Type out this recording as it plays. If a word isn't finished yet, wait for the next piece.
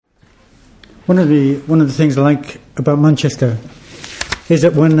One of the things I like about Manchester is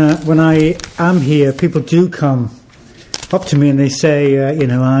that when I am here, people do come up to me and they say,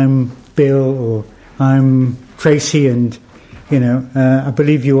 I'm Bill or I'm Tracy, and I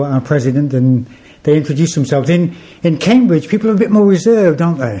believe you are our president, and they introduce themselves. In Cambridge, people are a bit more reserved,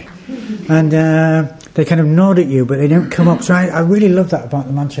 aren't they? And they kind of nod at you, but they don't come up. So I really love that about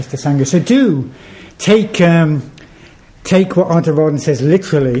the Manchester Sangha. So do take what Arthur Rawdon says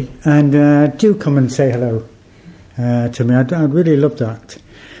literally, and do come and say hello to me. I'd really love that.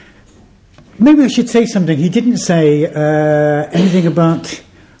 Maybe I should say something. He didn't say anything about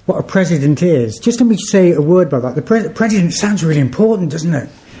what a president is. Just let me say a word about that. The president sounds really important, doesn't it?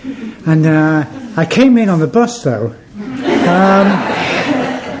 And I came in on the bus, though.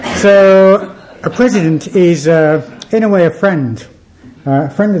 So a president is, in a way, a friend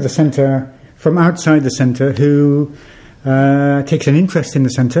of the centre from outside the centre who takes an interest in the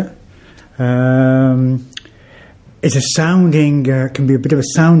centre. Is a sounding, can be a bit of a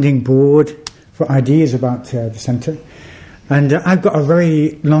sounding board for ideas about the centre. And I've got a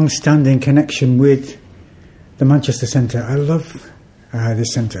very long-standing connection with the Manchester Centre. I love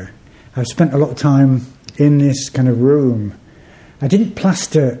this centre. I've spent a lot of time in this kind of room. I don't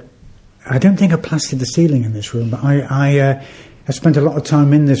think I plastered the ceiling in this room, but I spent a lot of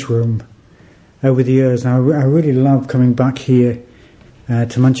time in this room over the years, and I really love coming back here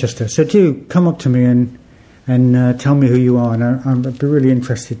to Manchester. So do come up to me and tell me who you are, and I'd be really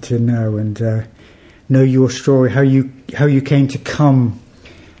interested to know and know your story, how you came to come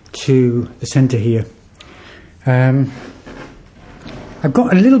to the centre here. I've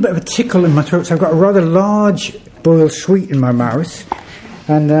got a little bit of a tickle in my throat, so I've got a rather large boiled sweet in my mouth,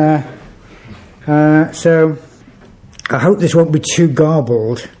 and so I hope this won't be too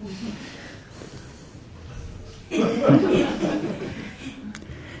garbled.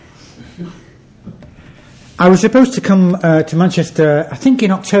 I was supposed to come to Manchester, I think in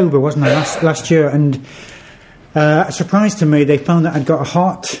October, wasn't I, last year, and a surprise to me, they found that I'd got a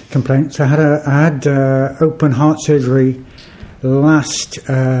heart complaint. So I had open heart surgery last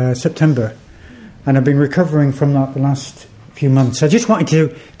September, and I've been recovering from that the last few months. I just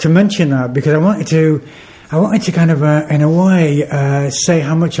wanted to mention that because I wanted to kind of, in a way, say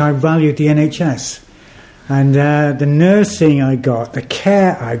how much I valued the NHS. And the nursing I got, the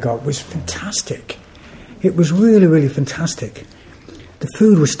care I got was fantastic. It was really, really fantastic. The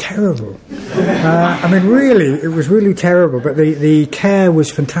food was terrible. Really, it was really terrible, but the care was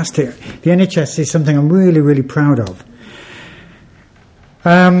fantastic. The NHS is something I'm really, really proud of.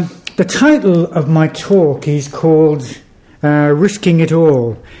 The title of my talk is called Risking It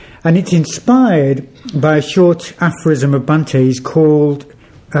All, and it's inspired by a short aphorism of Bante's called,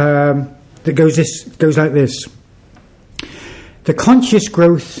 that goes like this. The conscious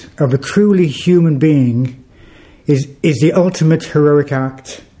growth of a truly human being is the ultimate heroic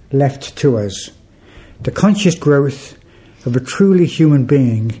act left to us. The conscious growth of a truly human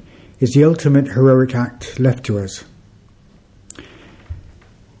being is the ultimate heroic act left to us.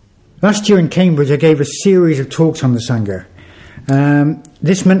 Last year in Cambridge, I gave a series of talks on the Sangha.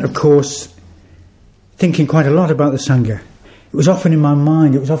 This meant, of course, thinking quite a lot about the Sangha. It was often in my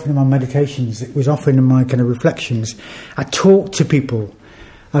mind, it was often in my meditations, it was often in my kind of reflections. I talked to people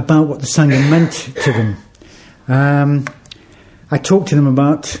about what the Sangha meant to them. I talked to them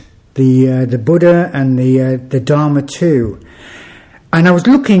about the Buddha and the Dharma too. And I was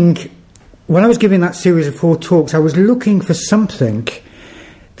looking, when I was giving that series of 4 talks, I was looking for something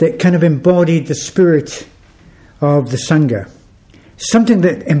that kind of embodied the spirit of the Sangha. Something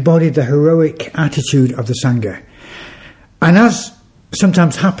that embodied the heroic attitude of the Sangha. And as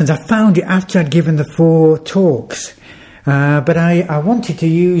sometimes happens, I found it after I'd given the 4 talks. But I wanted to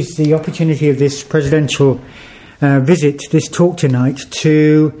use the opportunity of this presidential visit, this talk tonight,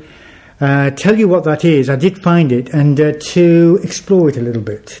 to tell you what that is. I did find it, and to explore it a little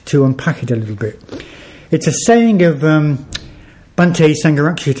bit, to unpack it a little bit. It's a saying of Bhante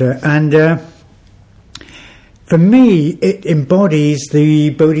Sangharakshita, and for me, it embodies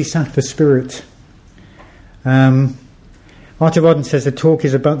the Bodhisattva spirit. Arthur Rawdon says the talk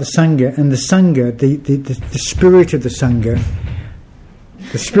is about the Sangha, and the Sangha, the spirit of the Sangha,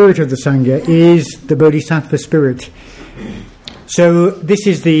 the spirit of the Sangha is the Bodhisattva spirit. So this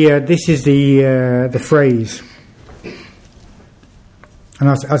is the phrase, and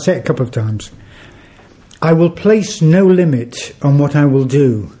I'll say it a couple of times. I will place no limit on what I will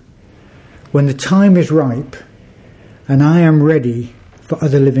do when the time is ripe and I am ready for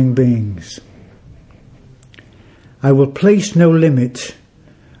other living beings. I will place no limit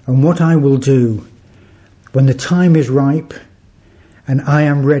on what I will do when the time is ripe and I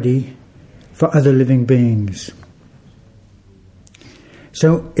am ready for other living beings.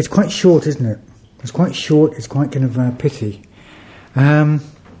 So it's quite short, isn't it? It's quite short. It's quite kind of pithy.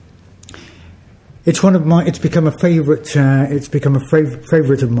 It's become a favourite. It's become a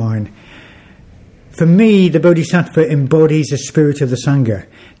favourite of mine. For me, the Bodhisattva embodies the spirit of the Sangha.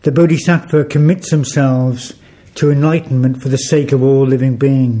 The Bodhisattva commits themselves to enlightenment for the sake of all living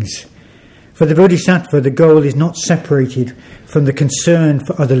beings. For the Bodhisattva, the goal is not separated from the concern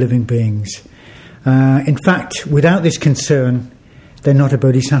for other living beings. In fact, without this concern, they're not a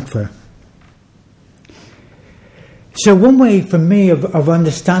Bodhisattva. So one way for me of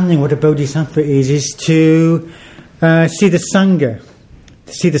understanding what a Bodhisattva is to see the Sangha.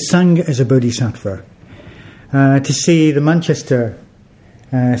 To see the Sangha as a Bodhisattva. To see the Manchester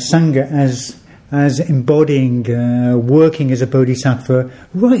Sangha as embodying, working as a Bodhisattva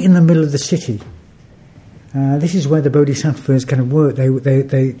right in the middle of the city. This is where the Bodhisattvas kind of work. They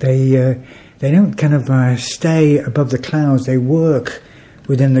don't kind of stay above the clouds. They work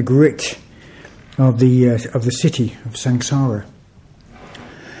within the grit of the city of samsara.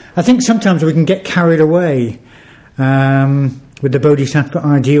 I think sometimes we can get carried away with the Bodhisattva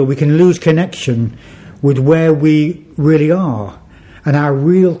ideal. We can lose connection with where we really are and our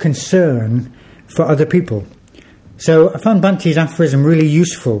real concern for other people. So I found Bhante's aphorism really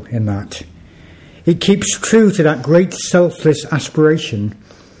useful in that. It keeps true to that great selfless aspiration,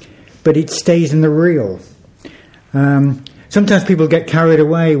 but it stays in the real. Sometimes people get carried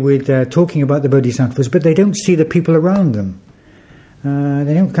away with talking about the Bodhisattvas, but they don't see the people around them.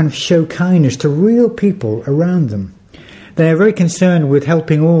 They don't kind of show kindness to real people around them. They're very concerned with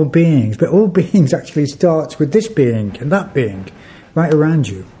helping all beings, but all beings actually starts with this being and that being right around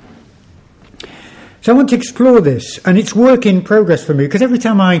you. So I want to explore this, and it's work in progress for me, because every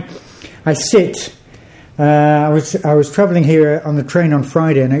time I sit, I was travelling here on the train on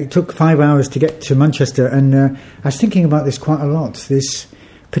Friday, and it took 5 hours to get to Manchester, and I was thinking about this quite a lot, this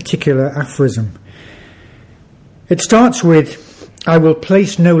particular aphorism. It starts with, I will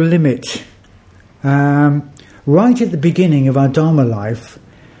place no limit. Right at the beginning of our Dharma life,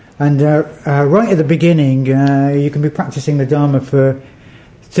 and right at the beginning, you can be practicing the Dharma for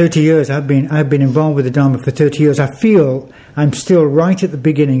 30 years. I've been involved with the Dharma for 30 years. I feel I'm still right at the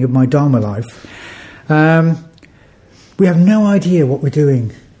beginning of my Dharma life. We have no idea what we're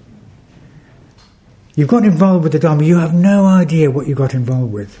doing. You've got involved with the Dharma, you have no idea what you got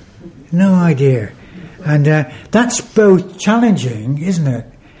involved with. No idea. And that's both challenging, isn't it?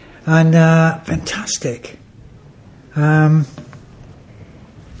 And fantastic.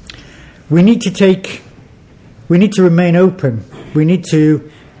 We need to remain open. We need to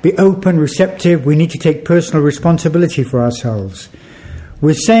be open, receptive. We need to take personal responsibility for ourselves.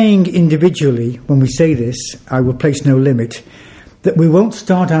 We're saying individually, when we say this, I will place no limit, that we won't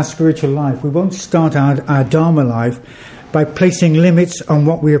start our spiritual life, we won't start our Dharma life by placing limits on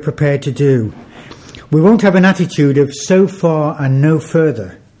what we are prepared to do. We won't have an attitude of so far and no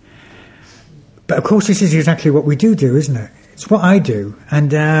further. But of course this is exactly what we do, isn't it? It's what I do.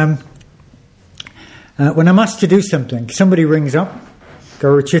 And when I'm asked to do something, somebody rings up,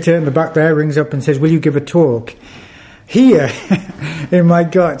 Gaurachita in the back there rings up and says, will you give a talk? Here, in my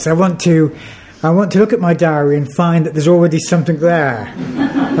guts, I want to look at my diary and find that there's already something there.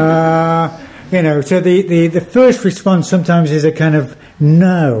 So the first response sometimes is a kind of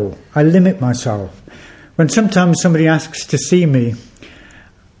no. I limit myself. When sometimes somebody asks to see me,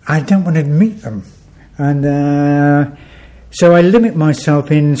 I don't want to meet them. And so I limit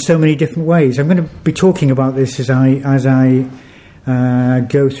myself in so many different ways. I'm going to be talking about this as I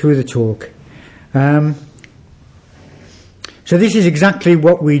go through the talk. So this is exactly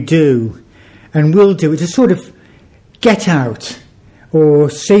what we do and will do. It's a sort of get out or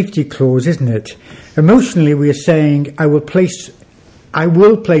safety clause, isn't it? Emotionally we are saying I will place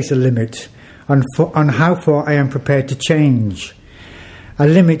a limit on how far I am prepared to change. A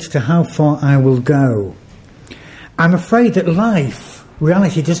limit to how far I will go. I'm afraid that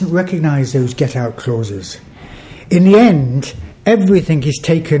reality doesn't recognise those get out clauses. In the end, everything is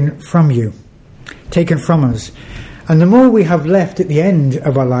taken from you, taken from us. And the more we have left at the end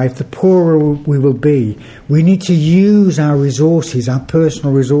of our life, the poorer we will be. We need to use our resources, our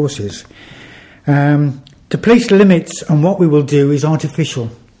personal resources. To place limits on what we will do is artificial.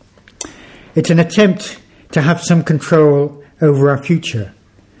 It's an attempt to have some control over our future.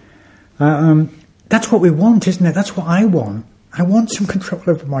 That's what we want, isn't it? That's what I want. I want some control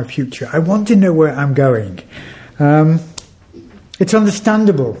over my future. I want to know where I'm going. It's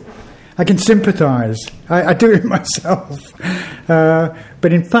understandable. I can sympathise. I do it myself.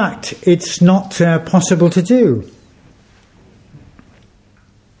 But in fact, it's not possible to do.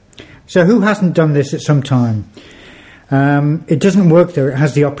 So who hasn't done this at some time? It doesn't work though. It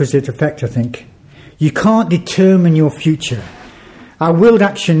has the opposite effect, I think. You can't determine your future. Our willed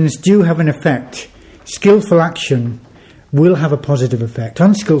actions do have an effect. Skillful action will have a positive effect.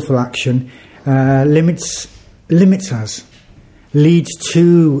 Unskillful action limits us, leads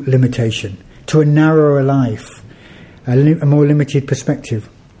to limitation, to a narrower life, a more limited perspective.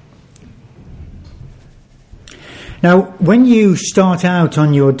 Now, when you start out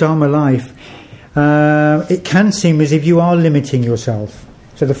on your Dharma life, it can seem as if you are limiting yourself.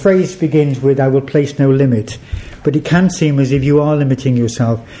 So the phrase begins with, I will place no limit. But it can seem as if you are limiting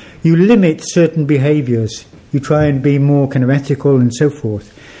yourself. You limit certain behaviours. You try and be more kind of ethical and so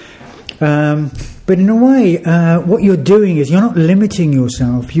forth. But in a way, what you're doing is you're not limiting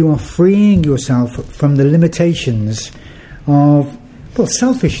yourself. You are freeing yourself from the limitations of, well,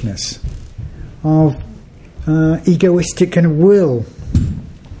 selfishness, of egoistic kind of will.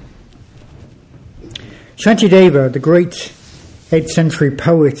 Shantideva, the great 8th century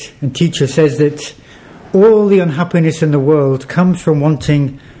poet and teacher, says that all the unhappiness in the world comes from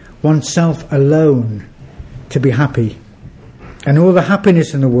wanting oneself alone to be happy. And all the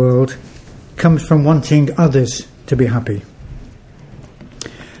happiness in the world comes from wanting others to be happy.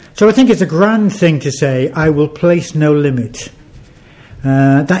 So I think it's a grand thing to say, I will place no limit.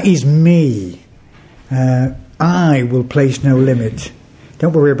 That is me. I will place no limit.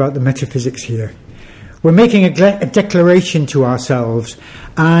 Don't worry about the metaphysics here. We're making a declaration to ourselves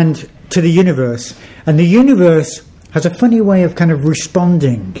and to the universe. And the universe has a funny way of kind of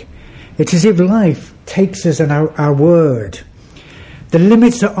responding. It's as if life takes us at our word. The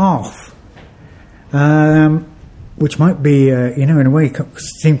limits are off, which might be, in a way,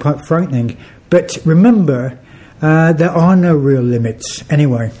 seem quite frightening. But remember, there are no real limits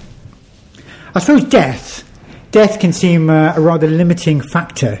anyway. I suppose death can seem a rather limiting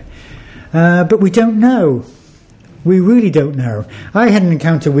factor. But we don't know. We really don't know. I had an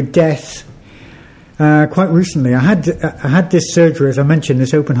encounter with death quite recently. I had this surgery, as I mentioned,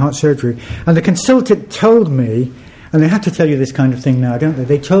 this open heart surgery, and the consultant told me, and they have to tell you this kind of thing now, don't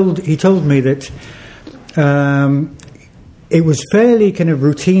they? He told me that it was fairly kind of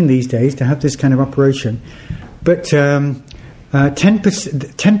routine these days to have this kind of operation, but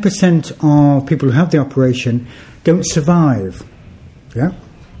 10% of people who have the operation don't survive. Yeah.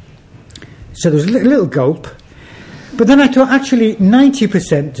 So there's a little gulp. But then I thought, actually,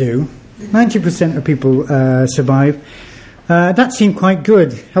 90% do. 90% of people survive. That seemed quite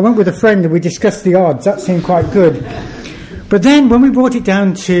good. I went with a friend and we discussed the odds. That seemed quite good. But then when we brought it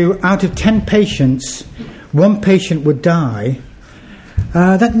down to, out of 10 patients, 1 patient would die,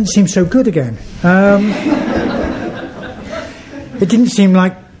 that didn't seem so good again. It didn't seem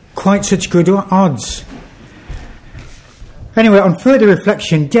like quite such good odds. Anyway, on further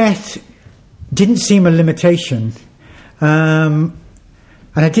reflection, death didn't seem a limitation. And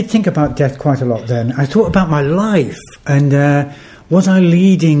I did think about death quite a lot then. I thought about my life and was I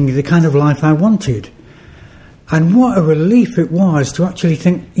leading the kind of life I wanted? And what a relief it was to actually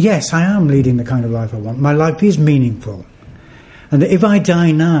think, yes, I am leading the kind of life I want. My life is meaningful. And that if I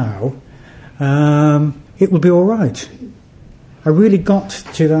die now, it will be all right. I really got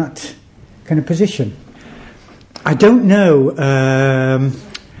to that kind of position. I don't know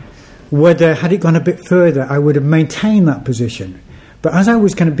whether, had it gone a bit further, I would have maintained that position. But as I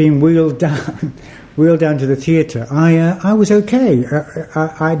was kind of being wheeled down to the theatre, I was okay.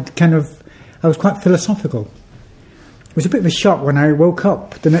 I was quite philosophical. It was a bit of a shock when I woke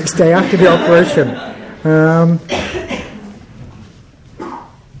up the next day after the operation.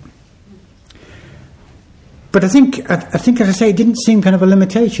 But I think, as I say, it didn't seem kind of a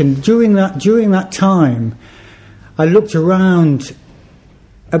limitation. During that time, I looked around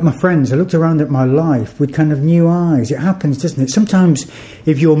at my friends, I looked around at my life with kind of new eyes. It happens, doesn't it? Sometimes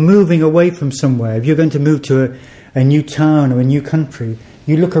if you're moving away from somewhere, if you're going to move to a new town or a new country,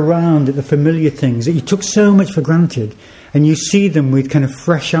 you look around at the familiar things that you took so much for granted and you see them with kind of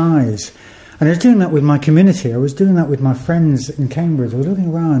fresh eyes. And I was doing that with my community. I was doing that with my friends in Cambridge. I was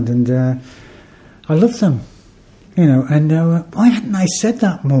looking around and I loved them, and why hadn't I said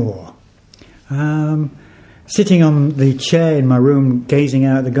that more? Sitting on the chair in my room, gazing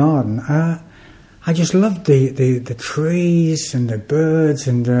out at the garden, I just loved the trees and the birds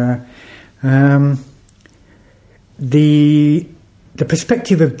and the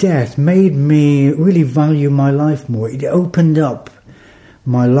perspective of death made me really value my life more. It opened up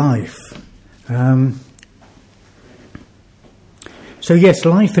my life. So yes,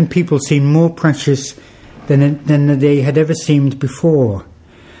 life and people seemed more precious than they had ever seemed before.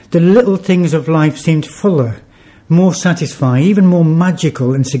 The little things of life seemed fuller, more satisfying, even more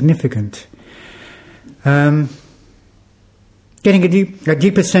magical and significant. Getting a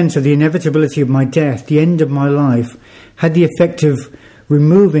deeper sense of the inevitability of my death, the end of my life, had the effect of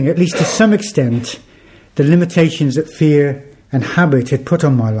removing, at least to some extent, the limitations that fear and habit had put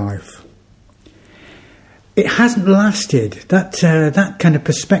on my life. It hasn't lasted. That kind of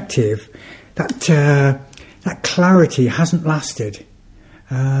perspective, that clarity hasn't lasted.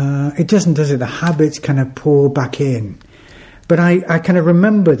 It doesn't, does it? The habits kind of pour back in. But I kind of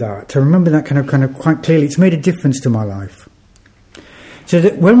remember that. I remember that kind of quite clearly. It's made a difference to my life. So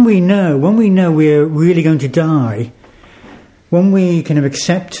that when we know we're really going to die, when we kind of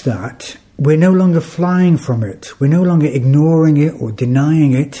accept that, we're no longer flying from it. We're no longer ignoring it or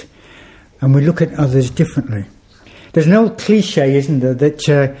denying it, and we look at others differently. There's an old cliche, isn't there,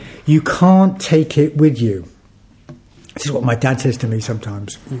 that you can't take it with you. This is what my dad says to me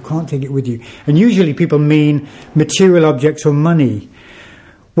sometimes. You can't take it with you. And usually people mean material objects or money.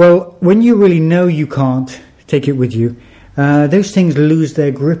 Well, when you really know you can't take it with you, those things lose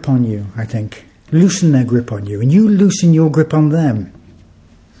their grip on you, I think. Loosen their grip on you, and you loosen your grip on them.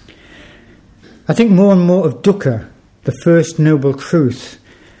 I think more and more of dukkha, the first noble truth,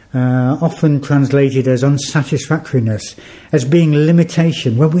 often translated as unsatisfactoriness, as being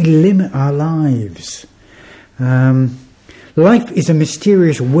limitation, when we limit our lives. Life is a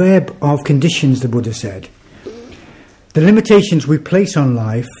mysterious web of conditions, the Buddha said. The limitations we place on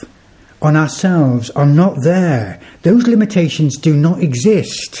life, on ourselves, are not there. Those limitations do not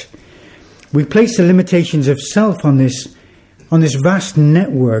exist. We place the limitations of self on this vast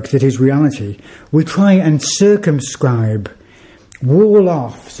network that is reality. We try and circumscribe, wall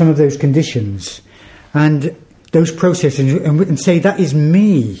off some of those conditions and those processes, and say that is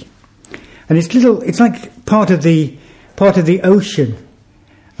me. And it's like part of the ocean,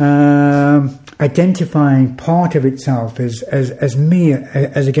 identifying part of itself as me,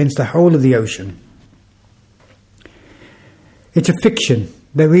 as against the whole of the ocean. It's a fiction.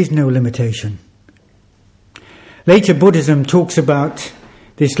 There is no limitation. Later, Buddhism talks about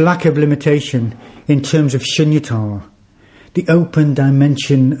this lack of limitation in terms of shunyata, the open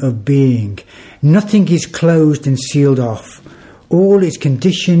dimension of being. Nothing is closed and sealed off. All is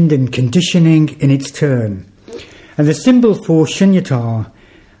conditioned and conditioning in its turn. And the symbol for shunyata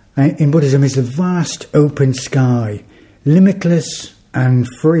in Buddhism is the vast open sky, limitless and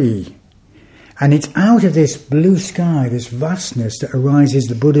free. And it's out of this blue sky, this vastness, that arises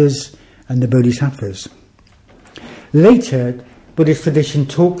the Buddhas and the Bodhisattvas. Later, Buddhist tradition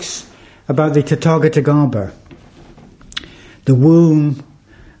talks about the Tathagatagarbha, the womb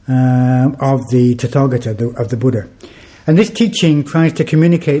of the Tathagata, of the Buddha. And this teaching tries to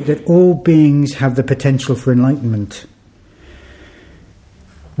communicate that all beings have the potential for enlightenment.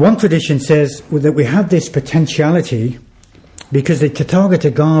 One tradition says that we have this potentiality because the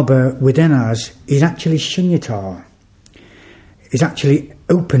Tathagatagarbha within us is actually shunyata, is actually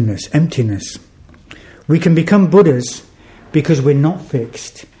openness, emptiness. We can become Buddhas because we're not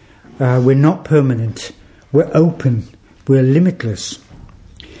fixed, we're not permanent, we're open, we're limitless.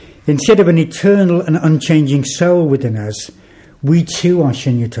 Instead of an eternal and unchanging soul within us, we too are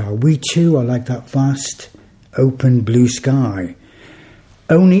shunyata, we too are like that vast, open blue sky.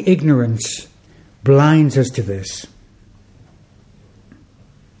 Only ignorance blinds us to this.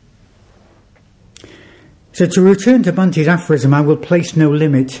 So to return to Bhante's aphorism, I will place no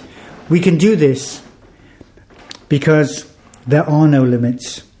limit, we can do this because there are no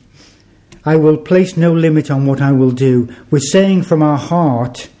limits. I will place no limit on what I will do. We're saying from our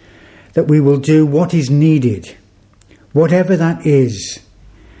heart that we will do what is needed, whatever that is,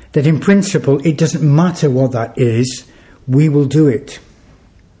 that in principle it doesn't matter what that is, we will do it.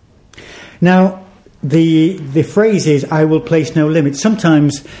 Now, the phrase is, I will place no limit.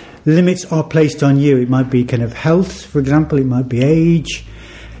 Sometimes limits are placed on you. It might be kind of health, for example, it might be age.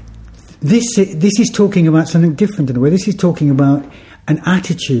 This is talking about something different in a way. This is talking about an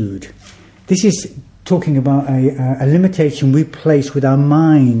attitude. This is talking about a limitation we place with our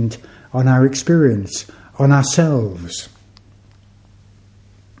mind on our experience, on ourselves.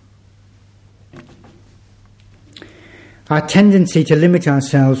 Our tendency to limit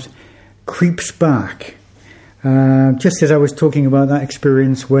ourselves creeps back. Just as I was talking about that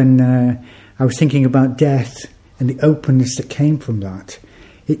experience when I was thinking about death and the openness that came from that,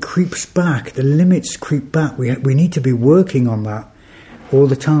 it creeps back, the limits creep back. We need to be working on that all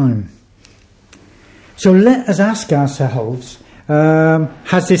the time. So let us ask ourselves,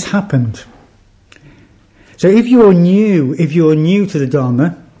 has this happened? So if you're new to the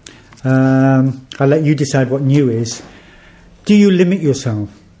Dharma, I'll let you decide what new is. Do you limit yourself?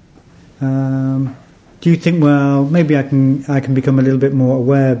 Do you think, well, maybe I can become a little bit more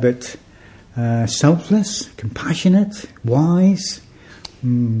aware, but selfless, compassionate, wise?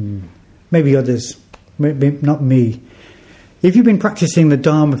 Maybe others, maybe not me. If you've been practicing the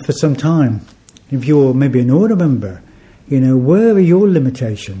Dharma for some time, if you're maybe an order member, where are your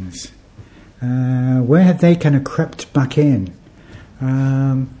limitations? Where have they kind of crept back in?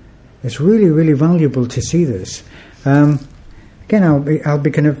 It's really, really valuable to see this. Again, I'll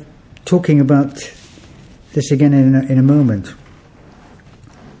be kind of talking about this again in a moment.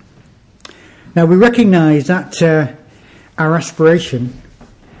 Now, we recognise that our aspiration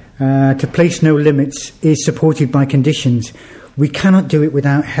to place no limits is supported by conditions. We cannot do it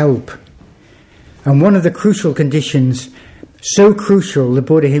without help. And one of the crucial conditions, so crucial the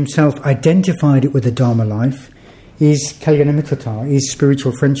Buddha himself identified it with the Dharma life, is Kalyanamitrata, is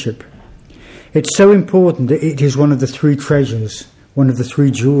spiritual friendship. It's so important that it is one of the three treasures, one of the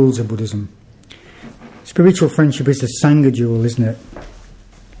three jewels of Buddhism. Spiritual friendship is the Sangha jewel, isn't it?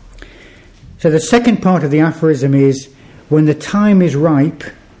 So the second part of the aphorism is, when the time is ripe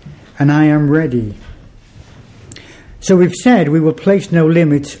and I am ready. So we've said we will place no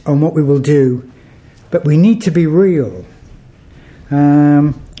limit on what we will do, but we need to be real.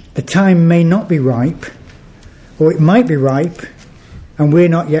 The time may not be ripe, or it might be ripe, and we're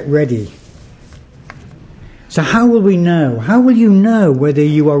not yet ready. So how will we know? How will you know whether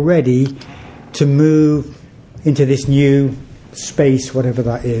you are ready to move into this new space, whatever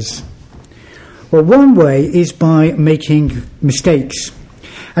that is? Well, one way is by making mistakes.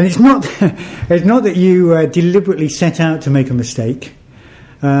 And it's not that you deliberately set out to make a mistake.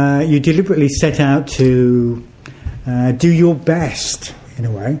 You deliberately set out to do your best, in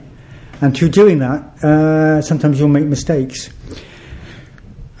a way. And through doing that, sometimes you'll make mistakes.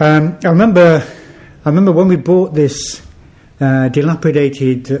 I remember when we bought this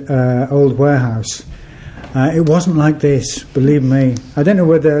dilapidated old warehouse. It wasn't like this, believe me. I don't know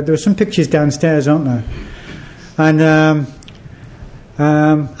whether there are some pictures downstairs, aren't there? And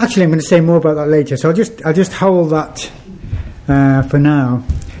actually, I'm going to say more about that later. So I'll just hold that for now.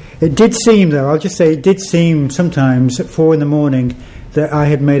 It did seem, though, I'll just say, it did seem sometimes at 4 a.m. that I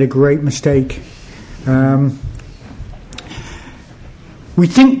had made a great mistake. We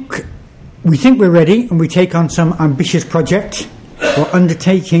think we're ready, and we take on some ambitious project or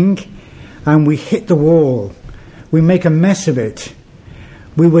undertaking, and we hit the wall. We make a mess of it.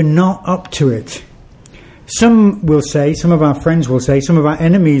 We were not up to it. Some will say, some of our friends will say, some of our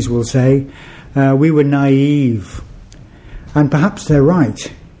enemies will say, we were naive. And perhaps they're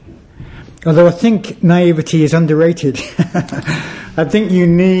right. Although I think naivety is underrated. I think you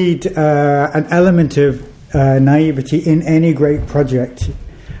need an element of naivety in any great project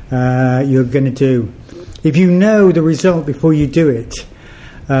you're going to do. If you know the result before you do it,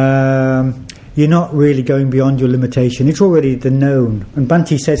 you're not really going beyond your limitation. It's already the known. And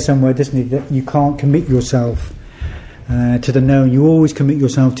Bhante says somewhere, doesn't he, that you can't commit yourself to the known. You always commit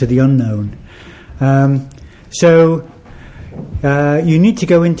yourself to the unknown. So you need to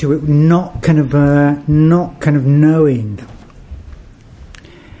go into it not kind of knowing.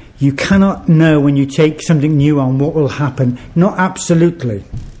 You cannot know when you take something new on what will happen. Not absolutely.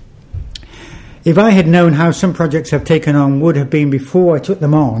 If I had known how some projects I've taken on would have been before I took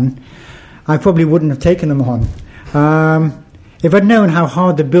them on, I probably wouldn't have taken them on. If I'd known how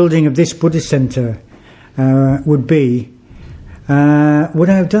hard the building of this Buddhist centre would be, would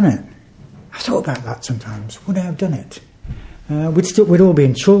I have done it? I thought about that sometimes. Would I have done it? We'd all be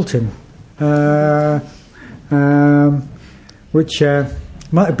in Chorlton, which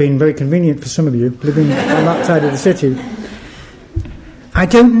might have been very convenient for some of you living on that side of the city. I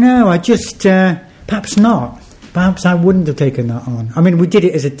don't know. I just perhaps not. Perhaps I wouldn't have taken that on. I mean, we did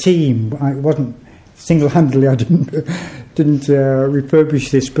it as a team. I wasn't single-handedly. I didn't refurbish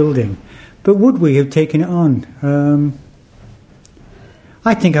this building. But would we have taken it on?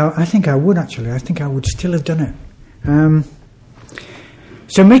 I think I would actually. I think I would still have done it.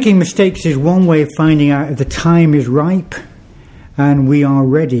 So making mistakes is one way of finding out if the time is ripe and we are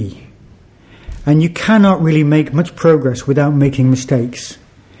ready. And you cannot really make much progress without making mistakes.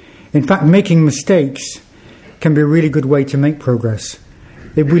 In fact, making mistakes can be a really good way to make progress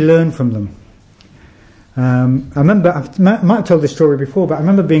if we learn from them. I remember, I might have told this story before, but I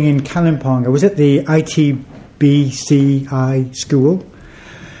remember being in Kalimpong. I was at the ITBCI school,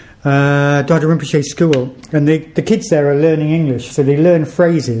 Dada Rinpoche school, and the kids there are learning English, so they learn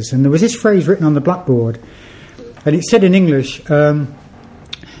phrases. And there was this phrase written on the blackboard, and it said in English,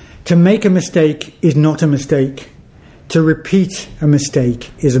 to make a mistake is not a mistake. To repeat a mistake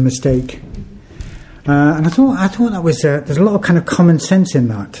is a mistake. And I thought that was there's a lot of kind of common sense in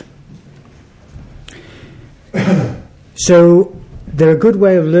that. So they're a good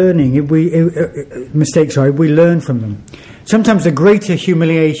way of learning. If we learn from them. Sometimes the greater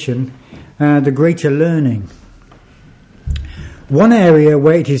humiliation, the greater learning. One area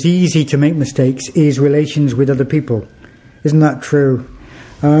where it is easy to make mistakes is relations with other people. Isn't that true?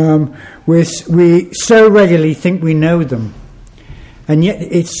 We so readily think we know them, and yet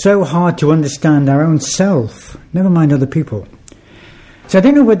it's so hard to understand our own self, never mind other people. So I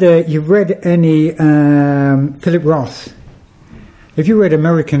don't know whether you've read any Philip Roth. If you read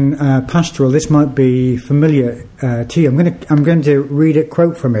American Pastoral, this might be familiar to you. I'm going to read a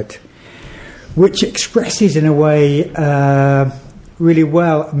quote from it, which expresses in a way really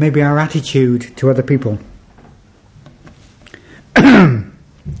well maybe our attitude to other people.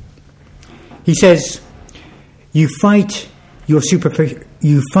 He says, "You fight your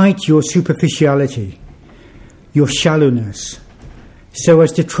superficiality, your shallowness, so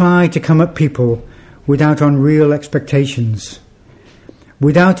as to try to come at people without unreal expectations,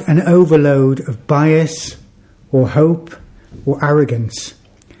 without an overload of bias or hope or arrogance,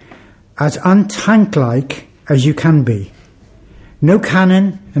 as untank-like as you can be. No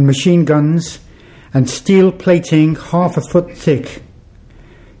cannon and machine guns and steel plating half a foot thick.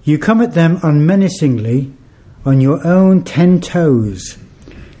 You come at them unmenacingly on your own 10 toes,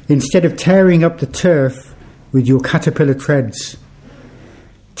 instead of tearing up the turf with your caterpillar treads.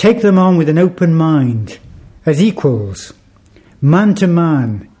 Take them on with an open mind, as equals, man to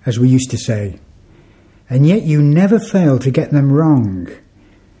man, as we used to say. And yet you never fail to get them wrong.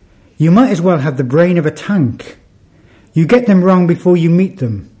 You might as well have the brain of a tank. You get them wrong before you meet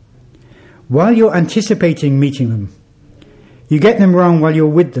them. While you're anticipating meeting them, you get them wrong while you're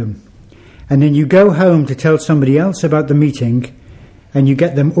with them, and then you go home to tell somebody else about the meeting, and you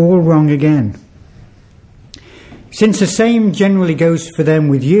get them all wrong again. Since the same generally goes for them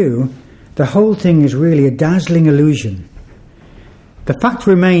with you, the whole thing is really a dazzling illusion. The fact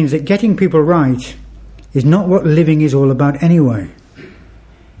remains that getting people right is not what living is all about anyway.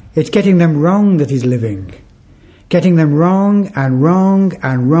 It's getting them wrong that is living. Getting them wrong and wrong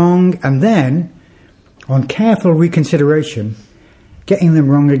and wrong, and then, on careful reconsideration, getting them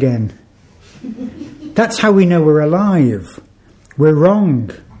wrong again. That's how we know we're alive. We're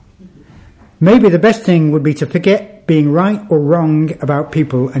wrong. Maybe the best thing would be to forget being right or wrong about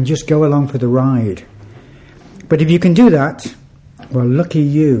people and just go along for the ride. But if you can do that, well, lucky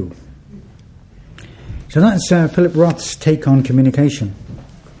you. So that's Philip Roth's take on communication.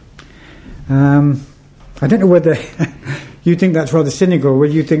 I don't know whether you think that's rather cynical, or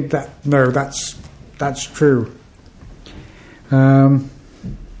you think that, no, that's true. I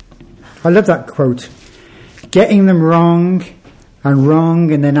love that quote. Getting them wrong,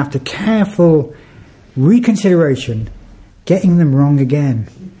 and then after careful reconsideration, getting them wrong again.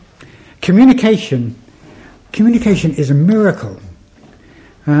 Communication is a miracle.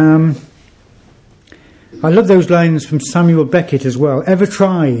 I love those lines from Samuel Beckett as well. Ever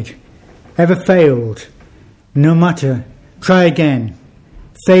tried, ever failed, no matter, try again,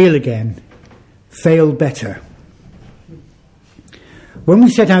 fail better. When we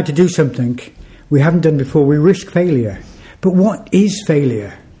set out to do something we haven't done before, we risk failure. But what is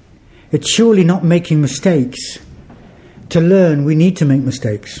failure? It's surely not making mistakes. To learn, we need to make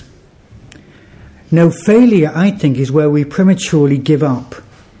mistakes. No, failure, I think, is where we prematurely give up.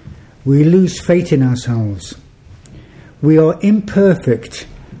 We lose faith in ourselves. We are imperfect,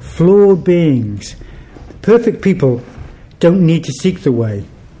 flawed beings. Perfect people don't need to seek the way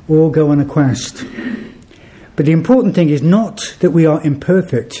or go on a quest. But the important thing is not that we are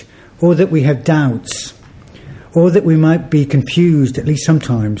imperfect, or that we have doubts, or that we might be confused, at least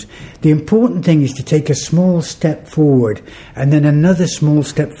sometimes. The important thing is to take a small step forward, and then another small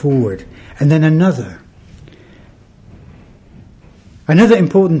step forward, and then another. Another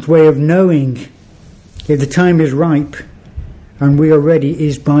important way of knowing if the time is ripe and we are ready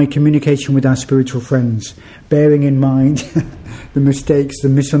is by communication with our spiritual friends, bearing in mind the mistakes, the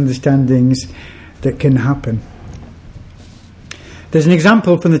misunderstandings that can happen. There's an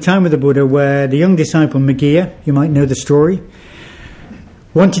example from the time of the Buddha where the young disciple Meghiya, you might know the story,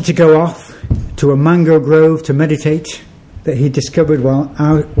 wanted to go off to a mango grove to meditate that he discovered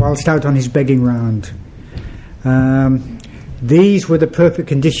whilst out on his begging round. These were the perfect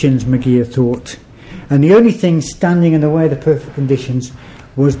conditions, Meghiya thought, and the only thing standing in the way of the perfect conditions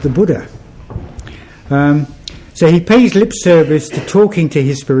was the Buddha. So he pays lip service to talking to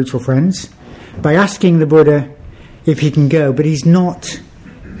his spiritual friends by asking the Buddha if he can go, but he's not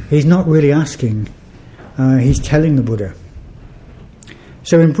really asking. He's telling the Buddha.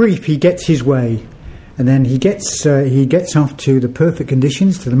 So in brief, he gets his way, and then he gets off to the perfect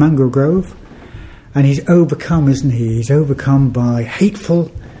conditions, to the mango grove, And he's overcome, isn't he? He's overcome by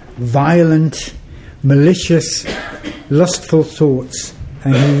hateful, violent, malicious, lustful thoughts,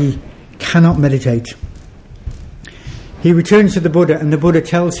 and he cannot meditate. He returns to the Buddha, and the Buddha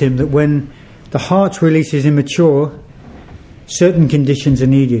tells him that when the heart's release is immature, certain conditions are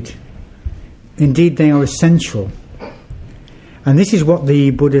needed. Indeed, they are essential. And this is what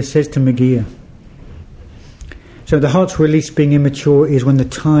the Buddha says to Meghiya. So the heart's release being immature is when the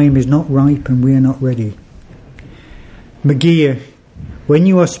time is not ripe and we are not ready. Meghiya, when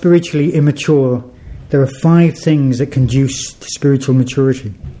you are spiritually immature, there are 5 things that conduce to spiritual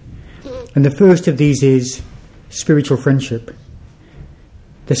maturity. And the first of these is spiritual friendship.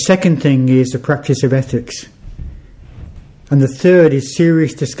 The second thing is the practice of ethics. And the third is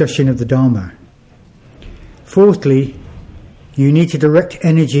serious discussion of the Dharma. Fourthly, you need to direct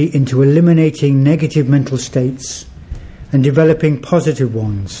energy into eliminating negative mental states and developing positive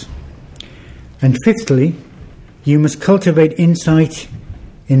ones. And fifthly, you must cultivate insight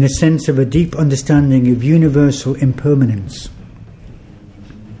in the sense of a deep understanding of universal impermanence.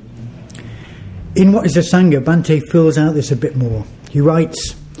 In What is a Sangha, Bhante fills out this a bit more. He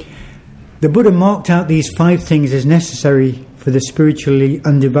writes, the Buddha marked out these 5 things as necessary for the spiritually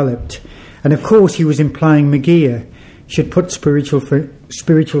undeveloped. And of course he was implying Meghiya should put spiritual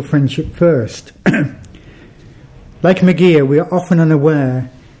friendship first. Like Meghiya, we are often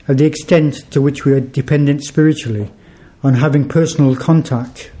unaware of the extent to which we are dependent spiritually on having personal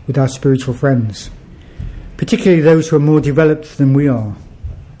contact with our spiritual friends, particularly those who are more developed than we are.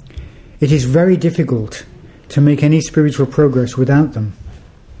 It is very difficult to make any spiritual progress without them.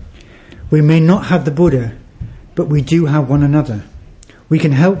 We may not have the Buddha, but we do have one another. We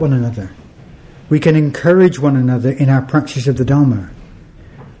can help one another. We can encourage one another in our practice of the Dharma.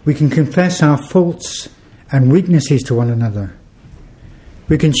 We can confess our faults and weaknesses to one another.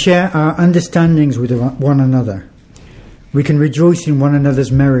 We can share our understandings with one another. We can rejoice in one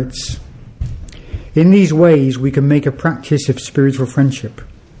another's merits. In these ways, we can make a practice of spiritual friendship.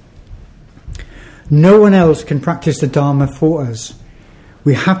 No one else can practice the Dharma for us.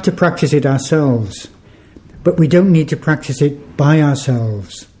 We have to practice it ourselves, but we don't need to practice it by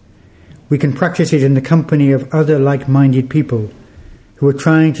ourselves. We can practice it in the company of other like-minded people who are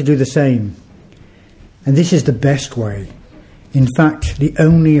trying to do the same. And this is the best way, in fact, the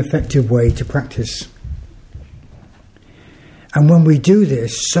only effective way to practice. And when we do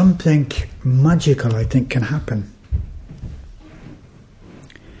this, something magical, I think, can happen.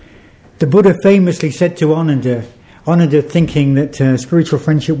 The Buddha famously said to Ananda, thinking that spiritual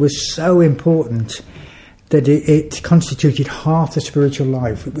friendship was so important that it constituted half the spiritual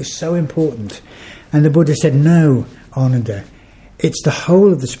life. It was so important. And the Buddha said, no, Ananda, it's the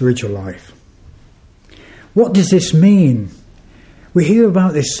whole of the spiritual life. What does this mean? We hear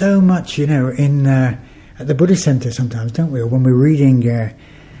about this so much, at the Buddhist Center sometimes, don't we? Or when we're reading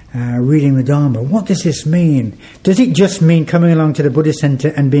the Dharma. What does this mean? Does it just mean coming along to the Buddhist Center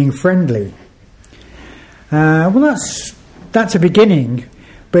and being friendly? Well, that's a beginning,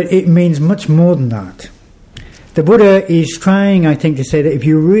 but it means much more than that. The Buddha is trying, I think, to say that if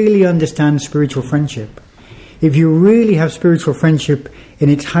you really understand spiritual friendship, if you really have spiritual friendship in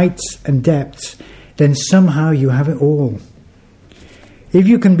its heights and depths, then somehow you have it all. If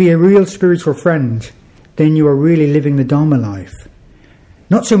you can be a real spiritual friend, then you are really living the Dharma life.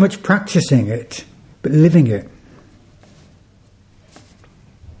 Not so much practicing it, but living it.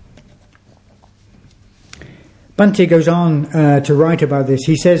 Bhante goes on to write about this.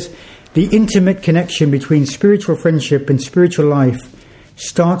 He says, the intimate connection between spiritual friendship and spiritual life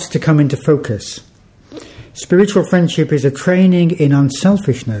starts to come into focus. Spiritual friendship is a training in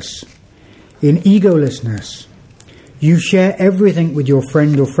unselfishness, in egolessness. You share everything with your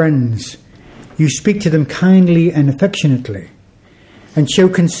friend or friends. You speak to them kindly and affectionately, and show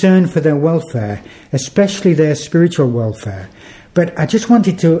concern for their welfare, especially their spiritual welfare. But I just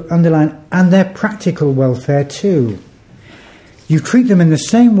wanted to underline, and their practical welfare too. You treat them in the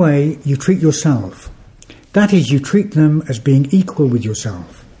same way you treat yourself. That is, you treat them as being equal with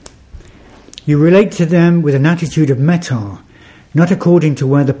yourself. You relate to them with an attitude of metta, not according to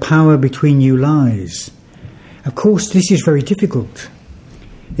where the power between you lies. Of course, this is very difficult.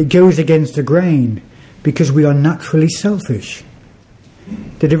 It goes against the grain, because we are naturally selfish.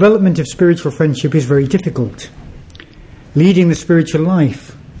 The development of spiritual friendship is very difficult. Leading the spiritual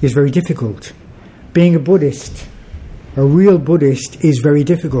life is very difficult. Being a Buddhist, a real Buddhist, is very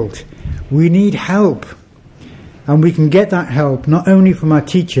difficult. We need help. And we can get that help not only from our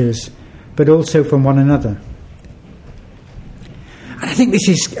teachers, but also from one another. And I think this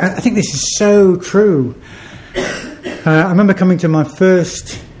is so true. I remember coming to my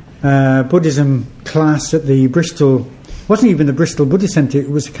first Buddhism class at the Bristol. It wasn't even the Bristol Buddhist Centre. It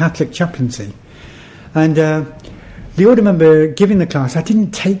was a Catholic chaplaincy, and the order member giving the class, I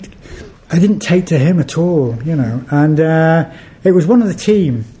didn't take to him at all, and it was one of the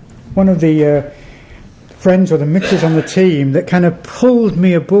team, one of the friends or the mixers on the team that kind of pulled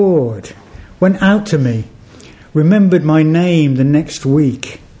me aboard, went out to me, remembered my name the next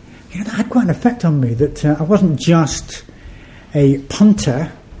week. That had quite an effect on me, that I wasn't just a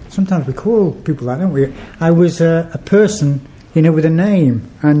punter. Sometimes we call people that, don't we? I was a person, with a name.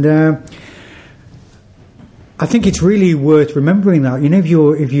 And I think it's really worth remembering that.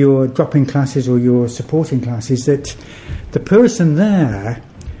 If you're dropping classes or you're supporting classes, that the person there,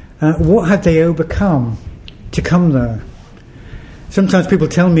 what have they overcome to come there? Sometimes people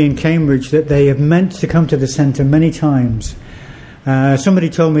tell me in Cambridge that they have meant to come to the centre many times. Somebody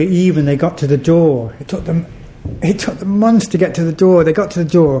told me even they got to the door. It took them months to get to the door. They got to the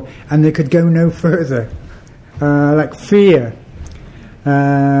door and they could go no further. Like fear.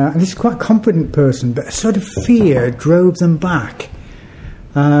 And this is quite a confident person, but a sort of fear drove them back.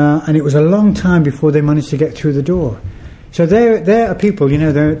 And it was a long time before they managed to get through the door. So there are people,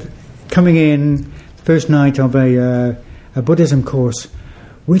 they're coming in first night of a Buddhism course.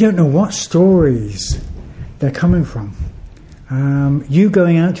 We don't know what stories they're coming from. You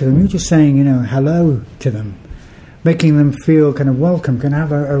going out to them, you just saying, hello to them, making them feel kind of welcome, can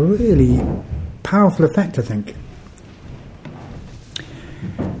have a really powerful effect, I think.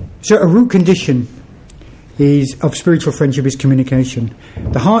 So a root condition of spiritual friendship is communication.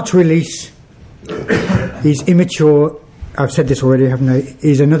 The heart's release is immature. I've said this already, haven't I?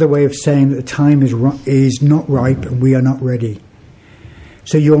 Is another way of saying that the time is not ripe and we are not ready.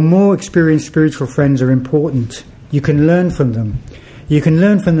 So your more experienced spiritual friends are important. You can learn from them. You can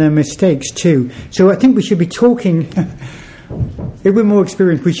learn from their mistakes too. So I think we should be talking, if we're more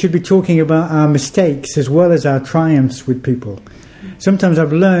experienced, we should be talking about our mistakes as well as our triumphs with people. Sometimes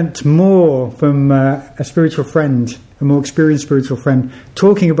I've learnt more from a spiritual friend, a more experienced spiritual friend,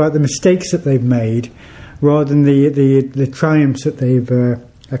 talking about the mistakes that they've made rather than the triumphs that they've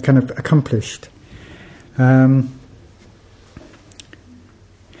kind of accomplished.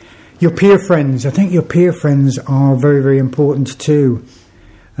 Your peer friends, I think your peer friends are very, very important too.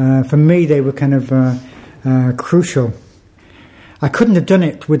 For me, they were kind of crucial. I couldn't have done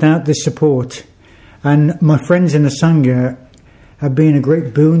it without this support. And my friends in the Sangha have been a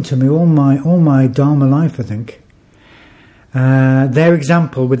great boon to me all my Dharma life, I think. Their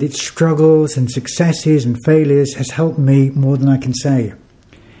example with its struggles and successes and failures has helped me more than I can say.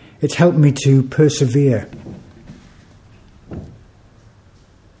 It's helped me to persevere.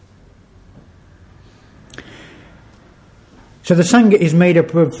 So the Sangha is made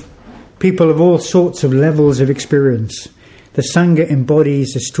up of people of all sorts of levels of experience. The Sangha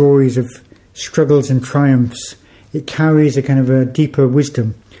embodies the stories of struggles and triumphs. It carries a kind of a deeper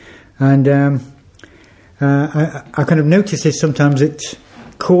wisdom. And I kind of notice this sometimes at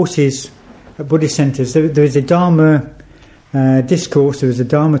courses at Buddhist centres. There's a Dharma discourse, there's a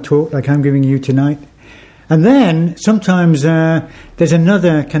Dharma talk like I'm giving you tonight. And then sometimes there's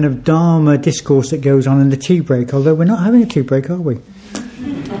another kind of Dharma discourse that goes on in the tea break, although we're not having a tea break, are we?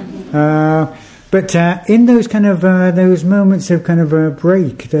 But in those kind of those moments of kind of a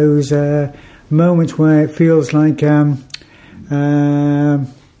break, those moments where it feels like the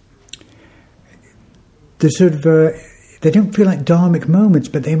sort of they don't feel like dharmic moments,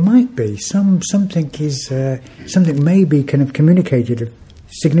 but they might be. Something may be kind of communicated of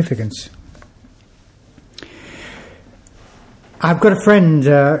significance. I've got a friend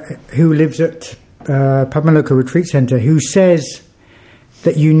who lives at Padmaloka Retreat Centre who says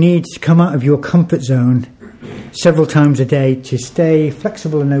that you need to come out of your comfort zone several times a day to stay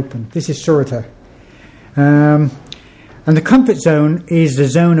flexible and open. This is Surata. And the comfort zone is the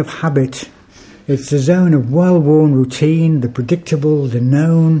zone of habit. It's the zone of well-worn routine, the predictable, the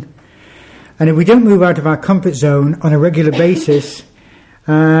known. And if we don't move out of our comfort zone on a regular basis,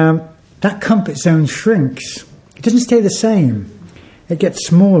 that comfort zone shrinks. It doesn't stay the same. It gets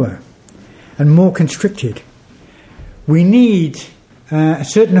smaller and more constricted. We need a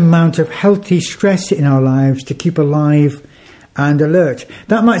certain amount of healthy stress in our lives to keep alive and alert.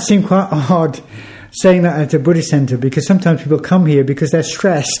 That might seem quite odd saying that at a Buddhist centre, because sometimes people come here because they're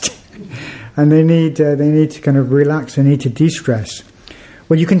stressed and they need to kind of relax, they need to de-stress.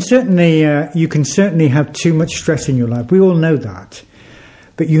 Well, you can certainly have too much stress in your life. We all know that.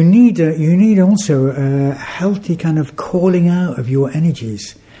 But you need also a healthy kind of calling out of your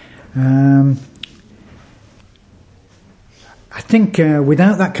energies. I think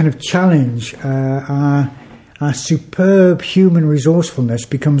without that kind of challenge, our our superb human resourcefulness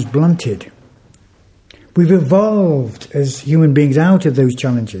becomes blunted. We've evolved as human beings out of those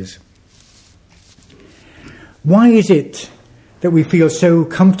challenges. Why is it that we feel so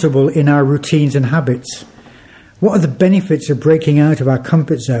comfortable in our routines and habits? What are the benefits of breaking out of our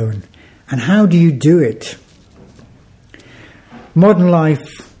comfort zone? And how do you do it? Modern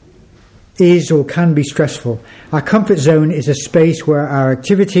life is or can be stressful. Our comfort zone is a space where our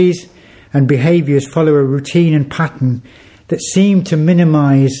activities and behaviours follow a routine and pattern that seem to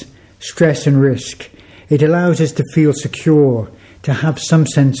minimise stress and risk. It allows us to feel secure, to have some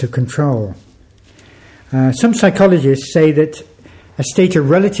sense of control. Some psychologists say that a state of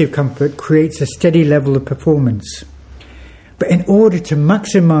relative comfort creates a steady level of performance. But in order to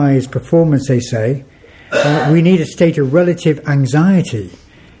maximise performance, they say, we need a state of relative anxiety,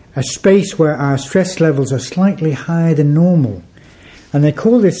 a space where our stress levels are slightly higher than normal. And they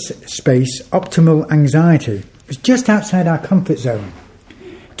call this space optimal anxiety. It's just outside our comfort zone.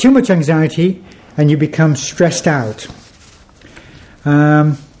 Too much anxiety and you become stressed out.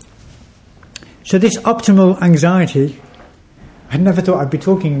 So this optimal anxiety, I never thought I'd be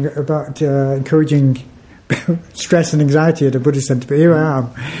talking about encouraging stress and anxiety at a Buddhist centre, but here I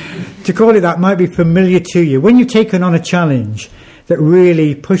am. To call it that might be familiar to you. When you've taken on a challenge that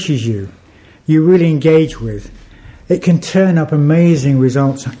really pushes you, you really engage with, it can turn up amazing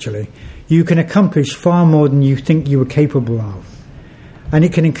results actually. You can accomplish far more than you think you were capable of. And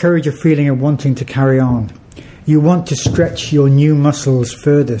it can encourage a feeling of wanting to carry on. You want to stretch your new muscles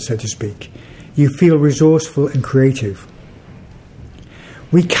further, so to speak. You feel resourceful and creative.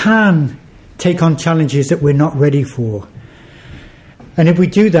 We can take on challenges that we're not ready for. And if we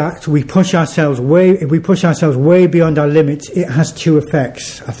do that, we push ourselves way beyond our limits, it has two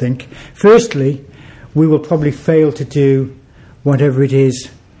effects, I think. Firstly, we will probably fail to do whatever it is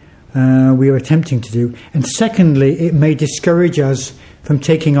we are attempting to do. And secondly, it may discourage us from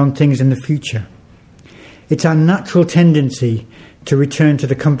taking on things in the future. It's our natural tendency to return to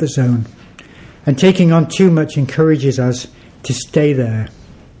the comfort zone. And taking on too much encourages us to stay there.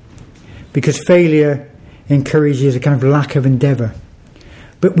 Because failure encourages a kind of lack of endeavour.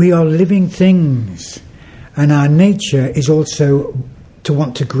 But we are living things. And our nature is also to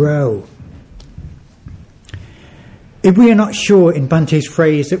want to grow. If we are not sure, in Bante's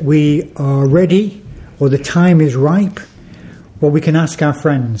phrase, that we are ready or the time is ripe, well, we can ask our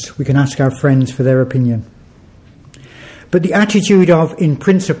friends. We can ask our friends for their opinion. But the attitude of, in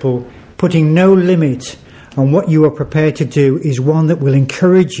principle, putting no limit on what you are prepared to do is one that will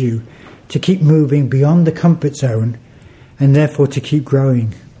encourage you to keep moving beyond the comfort zone and therefore to keep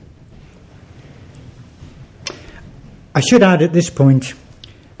growing. I should add at this point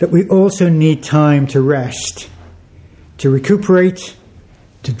that we also need time to rest, to recuperate,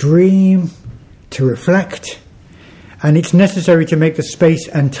 to dream, to reflect, and it's necessary to make the space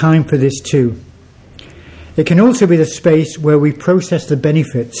and time for this too. It can also be the space where we process the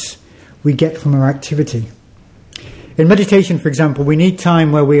benefits we get from our activity. In meditation, for example, we need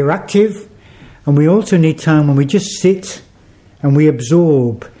time where we are active, and we also need time when we just sit and we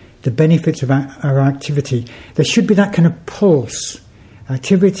absorb the benefits of our activity. There should be that kind of pulse,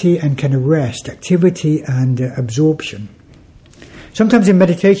 activity and kind of rest, activity and absorption. Sometimes in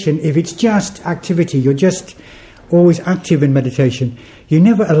meditation, if it's just activity, you're just always active in meditation, you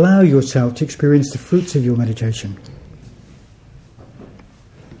never allow yourself to experience the fruits of your meditation.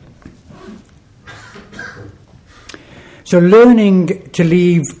 So learning to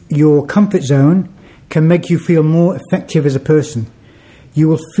leave your comfort zone can make you feel more effective as a person. You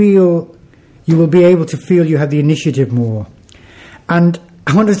will be able to feel you have the initiative more. And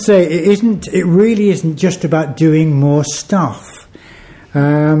I want to say it really isn't just about doing more stuff,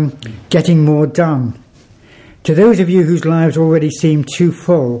 getting more done. To those of you whose lives already seem too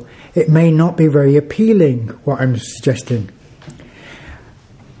full, it may not be very appealing, what I'm suggesting.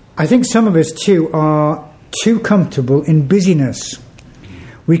 I think some of us too are too comfortable in busyness.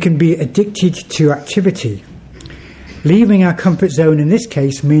 We can be addicted to activity. Leaving our comfort zone in this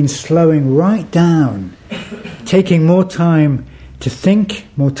case means slowing right down, taking more time to think,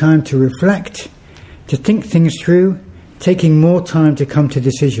 more time to reflect, to think things through, taking more time to come to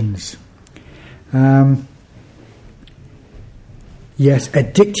decisions. Yes,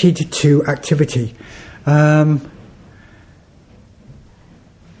 addicted to activity. I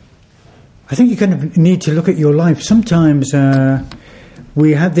think you kind of need to look at your life. Sometimes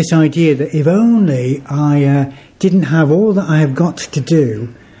we have this idea that if only I didn't have all that I have got to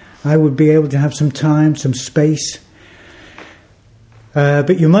do, I would be able to have some time, some space.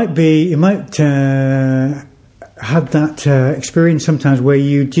 But you might have that experience sometimes where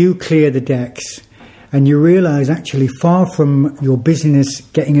you do clear the decks and you realise actually far from your busyness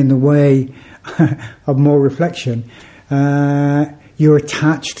getting in the way of more reflection, you're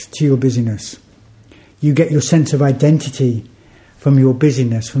attached to your busyness. You get your sense of identity from your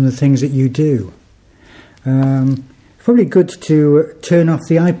busyness, from the things that you do. It's probably good to turn off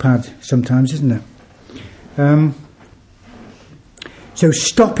the iPad sometimes, isn't it? So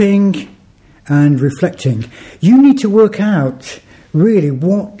stopping and reflecting. You need to work out really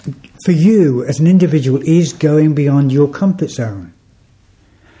what, for you as an individual, is going beyond your comfort zone.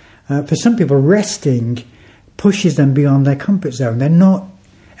 For some people, resting pushes them beyond their comfort zone. They're not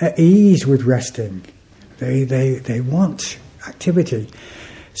at ease with resting. They want activity.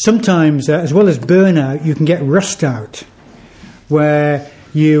 Sometimes, as well as burnout, you can get rust out, where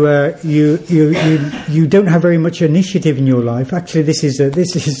you don't have very much initiative in your life. Actually, this is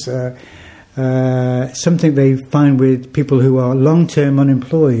something they find with people who are long-term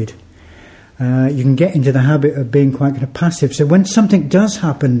unemployed. You can get into the habit of being quite kind of passive. So when something does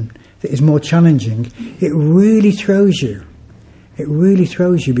happen that is more challenging, it really throws you. It really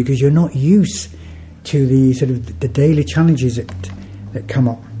throws you because you're not used to the sort of the daily challenges that come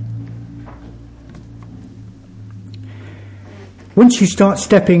up. Once you start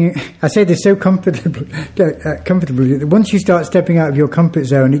stepping, I say this so comfortably, once you start stepping out of your comfort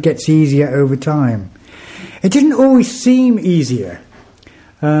zone, it gets easier over time. It didn't always seem easier.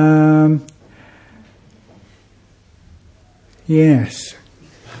 Yes.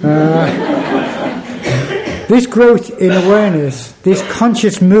 This growth in awareness, this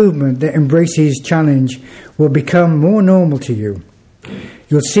conscious movement that embraces challenge will become more normal to you.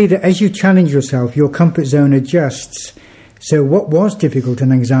 You'll see that as you challenge yourself, your comfort zone adjusts. So what was difficult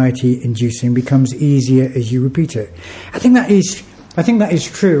and anxiety-inducing becomes easier as you repeat it. I think that is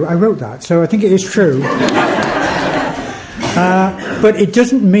true. I wrote that, so I think it is true. But it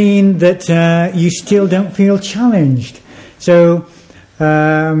doesn't mean that you still don't feel challenged. So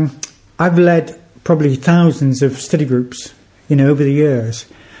I've led probably thousands of study groups, over the years,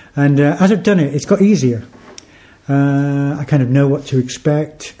 and as I've done it, it's got easier. I kind of know what to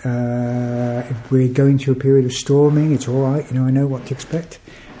expect. If we're going through a period of storming, it's all right. I know what to expect.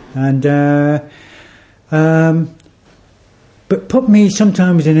 And but put me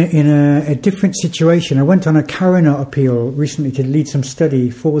sometimes in a different situation. I went on a Karana appeal recently to lead some study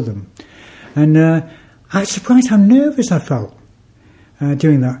for them, and I was surprised how nervous I felt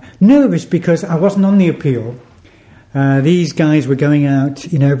doing that. Nervous because I wasn't on the appeal. These guys were going out,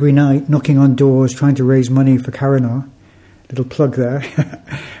 every night, knocking on doors, trying to raise money for Karana. Little plug there.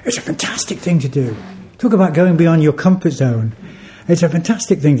 It's a fantastic thing to do. Talk about going beyond your comfort zone. It's a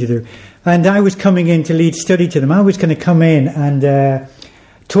fantastic thing to do. And I was coming in to lead study to them. I was going to come in and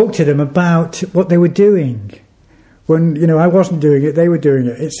talk to them about what they were doing. When, I wasn't doing it, they were doing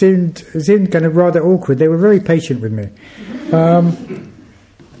it. It seemed kind of rather awkward. They were very patient with me.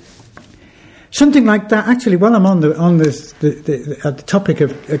 Something like that. Actually, while I'm on the topic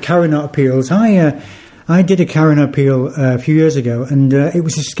of Karana appeals, I did a Karana appeal a few years ago, and it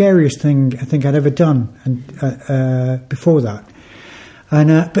was the scariest thing I think I'd ever done. And before that,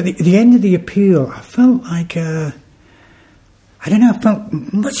 but at the end of the appeal, I felt like I felt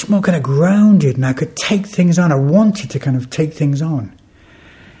much more kind of grounded, and I could take things on. I wanted to kind of take things on.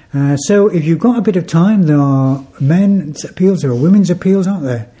 So if you've got a bit of time, there are men's appeals, there are women's appeals, aren't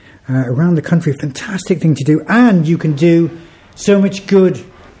there? Around the country, fantastic thing to do, and you can do so much good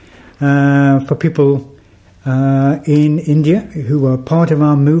for people in India who are part of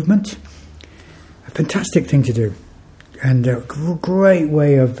our movement. A fantastic thing to do, and a great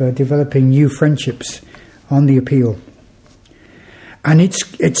way of developing new friendships on the appeal. And it's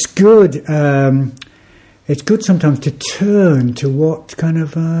good. It's good sometimes to turn to what kind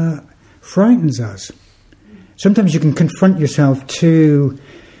of frightens us. Sometimes you can confront yourself too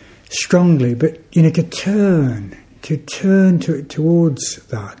strongly, but to turn towards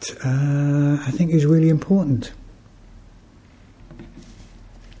that, I think is really important.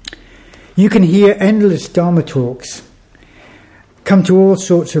 You can hear endless Dharma talks, come to all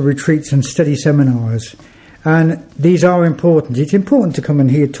sorts of retreats and study seminars, and these are important. It's important to come and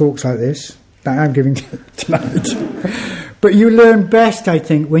hear talks like this that I'm giving tonight. But you learn best, I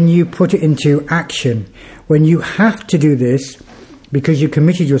think, when you put it into action, when you have to do this because you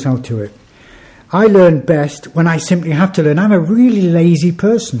committed yourself to it. I learn best when I simply have to learn. I'm a really lazy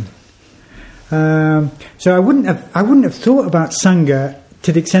person, so I wouldn't have thought about Sangha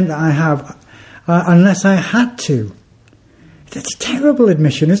to the extent that I have unless I had to. That's a terrible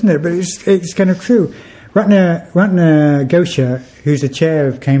admission, isn't it? But it's kind of true. Ratna Gosha, who's the chair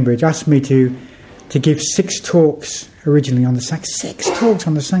of Cambridge, asked me to give 6 talks originally on the Sangha. 6 talks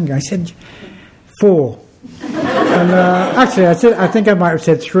on the Sangha. I said, 4. And actually, I think I might have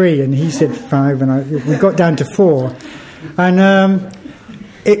said 3, and he said 5, and we got down to 4. And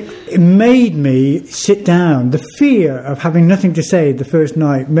it made me sit down. The fear of having nothing to say the first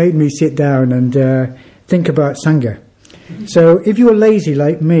night made me sit down and think about Sangha. So if you're lazy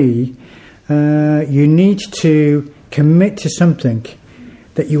like me, you need to commit to something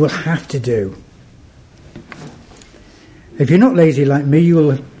that you will have to do. If you're not lazy like me, you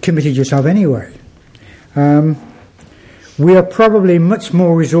will have committed yourself anyway. We are probably much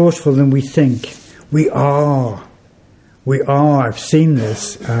more resourceful than we think. We are. I've seen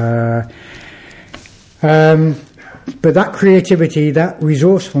this. But that creativity, that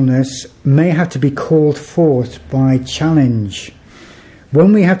resourcefulness may have to be called forth by challenge.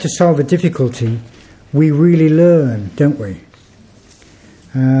 When we have to solve a difficulty, we really learn, don't we?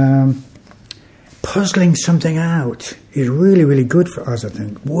 Puzzling something out is really, really good for us, I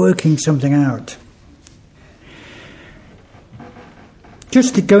think. Working something out.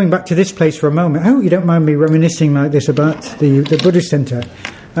 Just going back to this place for a moment, I hope you don't mind me reminiscing like this about the Buddhist Centre.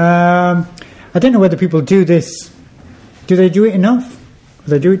 I don't know whether people do this. Do they do it enough?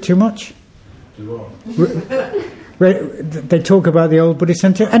 Do they do it too much? They talk about the old Buddhist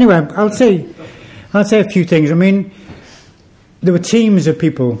Centre. Anyway, I'll say a few things. I mean, there were teams of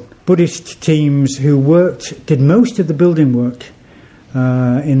people, Buddhist teams, who did most of the building work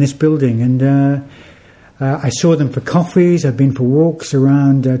in this building, and I saw them for coffees. I've been for walks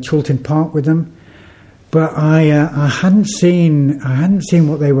around Chiltern Park with them, but I hadn't seen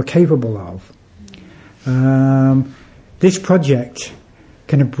what they were capable of. This project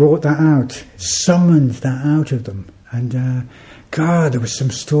kind of brought that out, summoned that out of them, and God, there was some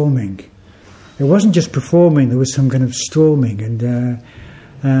storming. It wasn't just performing; there was some kind of storming, and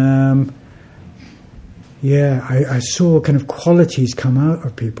I saw kind of qualities come out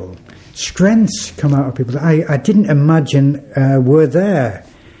of people. Strengths come out of people that I didn't imagine were there.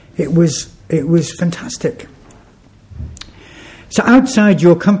 It was fantastic. So outside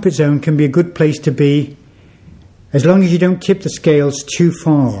your comfort zone can be a good place to be, as long as you don't tip the scales too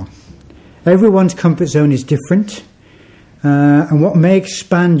far. Everyone's comfort zone is different, and what may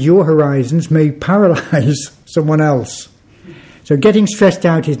expand your horizons may paralyze someone else. So getting stressed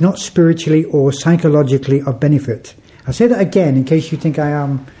out is not spiritually or psychologically of benefit. I'll say that again in case you think I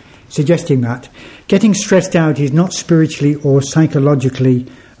am suggesting that. Getting stressed out is not spiritually or psychologically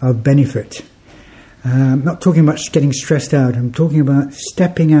of benefit. I'm not talking about getting stressed out. I'm talking about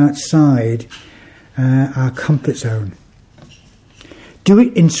stepping outside our comfort zone. Do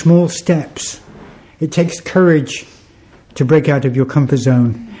it in small steps. It takes courage to break out of your comfort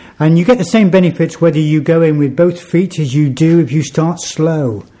zone. And you get the same benefits whether you go in with both feet as you do if you start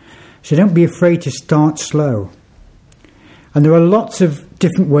slow. So don't be afraid to start slow. And there are lots of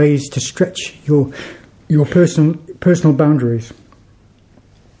different ways to stretch your personal boundaries.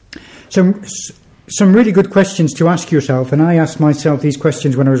 Some really good questions to ask yourself, and I asked myself these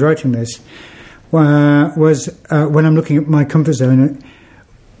questions when I was writing this, was when I'm looking at my comfort zone,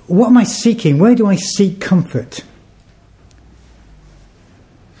 what am I seeking? Where do I seek comfort?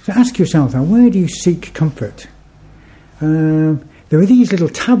 So ask yourself that, where do you seek comfort? There are these little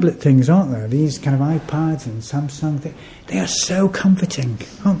tablet things, aren't there? These kind of iPads and Samsung. They are so comforting,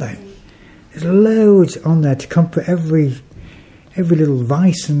 aren't they? There's loads on there to comfort every little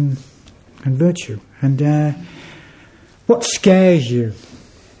vice and virtue. And what scares you?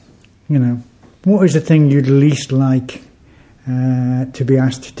 You know, what is the thing you'd least like to be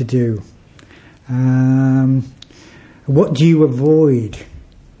asked to do? What do you avoid?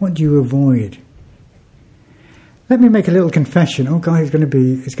 What do you avoid? Let me make a little confession. Oh God, it's going to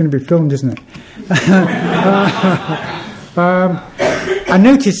be filmed, isn't it? I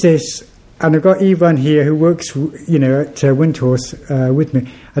noticed this, and I've got Ivan here who works, at Windhorse with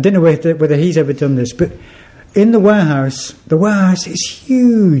me. I don't know whether he's ever done this, but in the warehouse is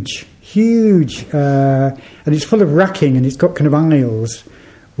huge, and it's full of racking, and it's got kind of aisles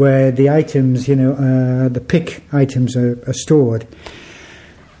where the items, the pick items are stored.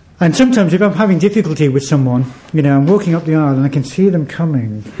 And sometimes if I'm having difficulty with someone, I'm walking up the aisle and I can see them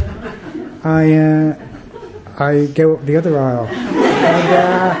coming, I go up the other aisle.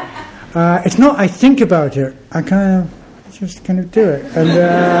 And, it's not I think about it, I just kind of do it.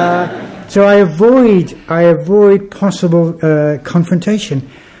 And so I avoid possible confrontation.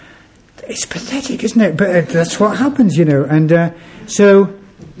 It's pathetic, isn't it? But that's what happens, And so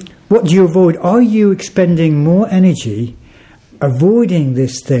what do you avoid? Are you expending more energy avoiding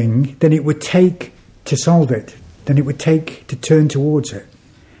this thing than it would take to solve it, than it would take to turn towards it?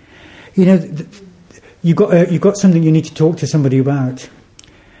 You've got something you need to talk to somebody about.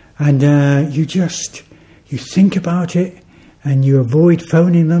 and you think about it, and you avoid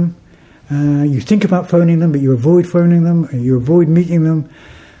phoning them. You think about phoning them, but you avoid phoning them, and you avoid meeting them.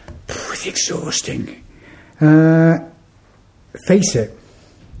 It's exhausting. Face it.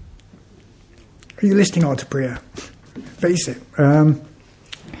 Are you listening, Alter Priya? Face it.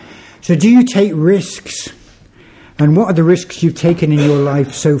 So do you take risks? And what are the risks you've taken in your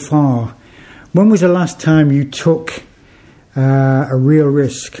life so far? When was the last time you took a real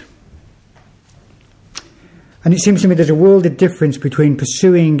risk? And it seems to me there's a world of difference between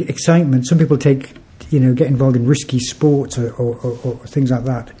pursuing excitement. Some people get involved in risky sports or things like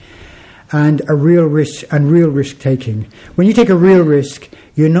that, and real risk taking. When you take a real risk,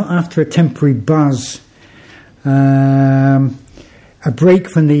 you're not after a temporary buzz, a break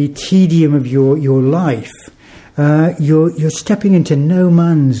from the tedium of your life. You're stepping into no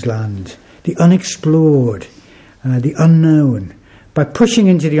man's land, the unexplored, the unknown. By pushing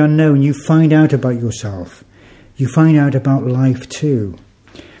into the unknown, you find out about yourself. You find out about life too.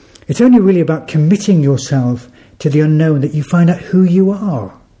 It's only really about committing yourself to the unknown that you find out who you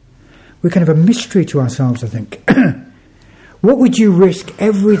are. We're kind of a mystery to ourselves, I think. What would you risk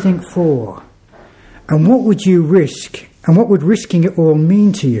everything for? And what would you risk? And what would risking it all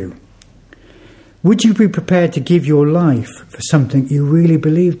mean to you? Would you be prepared to give your life for something you really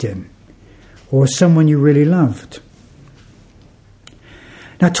believed in? Or someone you really loved?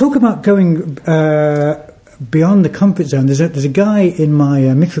 Now talk about going beyond the comfort zone. There's a guy in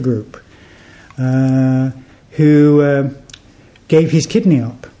my Mitra group who gave his kidney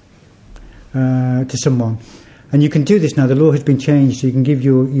up to someone. And you can do this now. The law has been changed, so you can give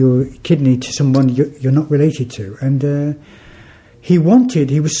your kidney to someone you're not related to. And he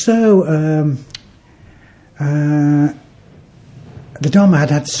was so... the Dharma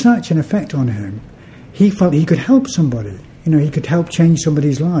had such an effect on him. He felt he could help somebody. He could help change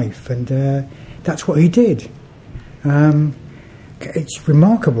somebody's life. And that's what he did. It's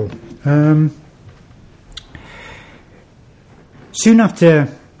remarkable. Soon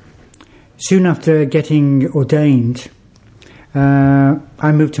after getting ordained,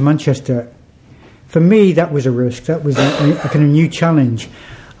 I moved to Manchester. For me, that was a risk. That was a kind of new challenge.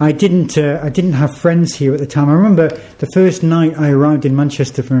 I didn't have friends here at the time. I remember the first night I arrived in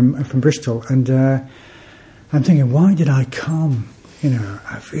Manchester from Bristol, and I'm thinking, why did I come?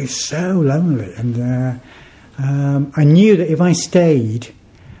 I feel so lonely, and I knew that if I stayed,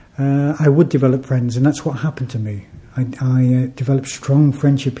 I would develop friends, and that's what happened to me. I developed strong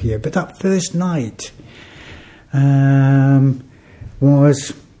friendship here. But that first night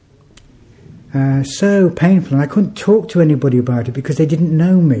was so painful, and I couldn't talk to anybody about it because they didn't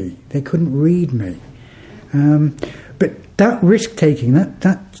know me. They couldn't read me. But that risk-taking,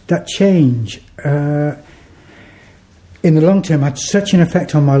 that change, in the long term had such an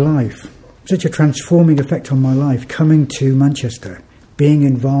effect on my life, such a transforming effect on my life, coming to Manchester, being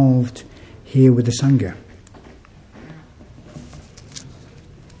involved here with the Sangha.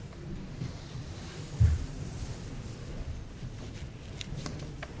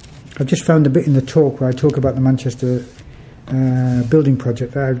 I've just found a bit in the talk where I talk about the Manchester building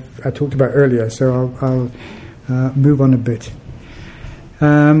project that I talked about earlier, so I'll move on a bit.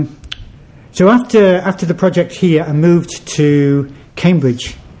 So after the project here, I moved to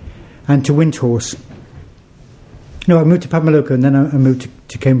Cambridge and to Windhorse. No, I moved to Padmaloka, and then I moved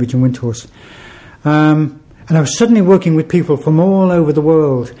to Cambridge and Windhorse. And I was suddenly working with people from all over the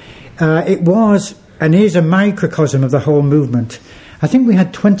world. It was and is a microcosm of the whole movement. I think we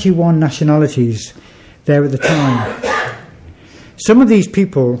had 21 nationalities there at the time. Some of these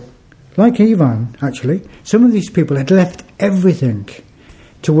people, like Ivan actually, some of these people had left everything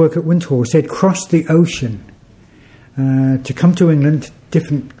to work at Windhorse. They'd crossed the ocean to come to England,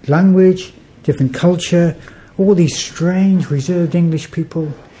 different language, different culture, all these strange, reserved English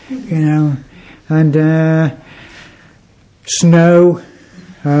people, and snow,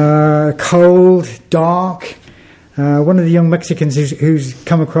 cold, dark. One of the young Mexicans who's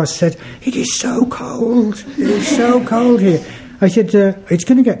come across said, "It is so cold. It is so cold here." I said, "It's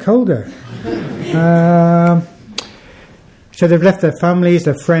going to get colder." So they've left their families,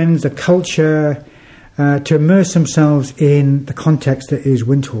 their friends, their culture, to immerse themselves in the context that is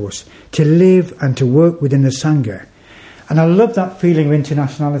Windhorse, to live and to work within the Sangha. And I love that feeling of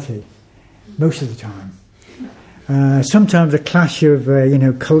internationality most of the time. Sometimes a clash of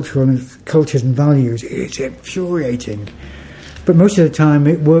cultures and values, it's infuriating. But most of the time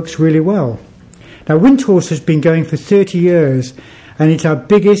it works really well. Now Windhorse has been going for 30 years, and it's our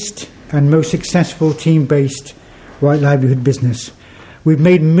biggest and most successful team-based right livelihood business. We've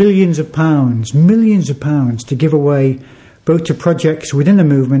made millions of pounds to give away both to projects within the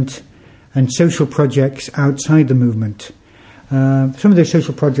movement and social projects outside the movement. Some of those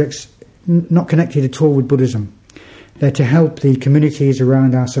social projects not connected at all with Buddhism. They're to help the communities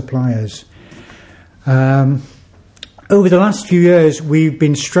around our suppliers. Over the last few years, we've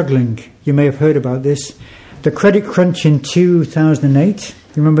been struggling. You may have heard about this. The credit crunch in 2008,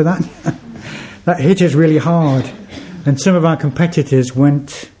 you remember that? That hit us really hard. And some of our competitors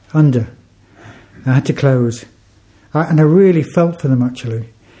went under. I had to close. And I really felt for them, actually.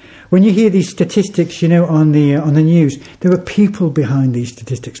 When you hear these statistics, on the news, there are people behind these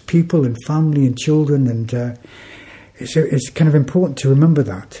statistics, people and family and children, and it's kind of important to remember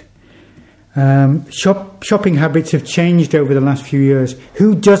that. Shopping habits have changed over the last few years.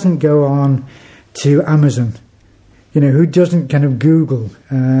 Who doesn't go on to Amazon? Who doesn't kind of Google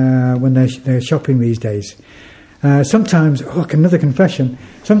when they're shopping these days? Sometimes, another confession,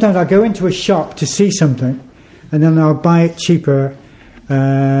 sometimes I go into a shop to see something and then I'll buy it cheaper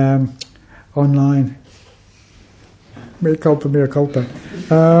online. Mea culpa.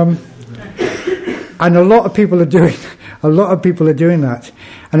 And a lot of people are doing that.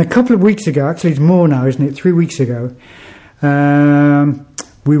 And a couple of weeks ago, actually it's more now, isn't it? 3 weeks ago,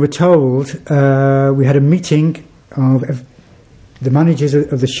 we were told, we had a meeting of the managers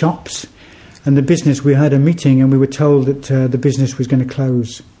of the shops and the business. We had a meeting and we were told that the business was going to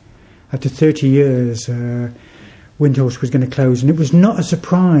close. After 30 years, Windhorse was going to close. And it was not a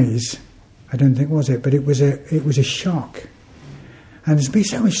surprise, I don't think, was it? But it was a shock. And there's been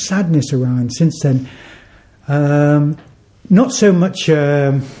so much sadness around since then. Not so much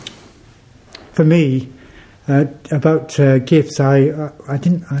for me about gifts. I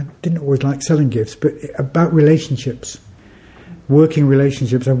didn't always like selling gifts, but about relationships, working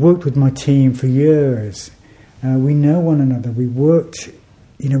relationships. I've worked with my team for years. We know one another. We worked.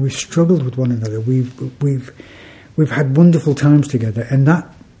 We've struggled with one another. We've had wonderful times together, and that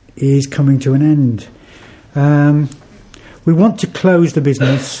is coming to an end. We want to close the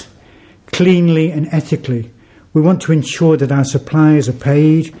business cleanly and ethically. We want to ensure that our suppliers are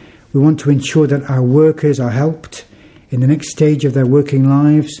paid. We want to ensure that our workers are helped in the next stage of their working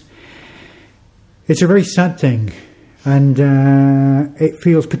lives. It's a very sad thing, and it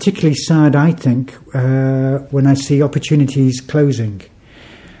feels particularly sad, I think, when I see opportunities closing.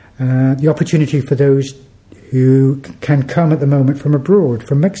 The opportunity for those who can come at the moment from abroad,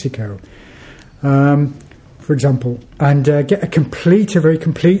 from Mexico, for example, and get a very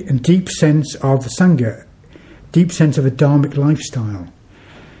complete and deep sense of Sangha, deep sense of a dharmic lifestyle.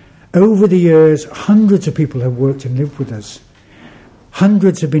 Over the years, hundreds of people have worked and lived with us.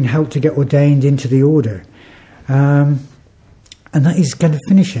 Hundreds have been helped to get ordained into the order. And that is kind of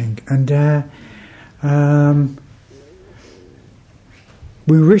finishing. And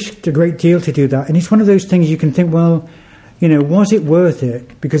we risked a great deal to do that. And it's one of those things you can think, well, was it worth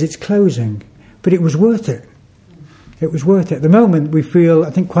it? Because it's closing. But it was worth it. It was worth it. At the moment, we feel, I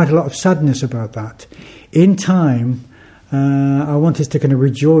think, quite a lot of sadness about that. In time, I want us to kind of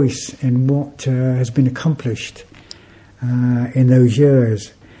rejoice in what has been accomplished in those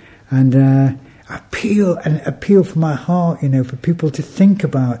years, and appeal from my heart, for people to think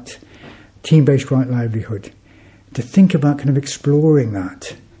about team-based right livelihood, to think about kind of exploring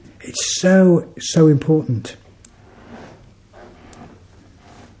that. It's so important.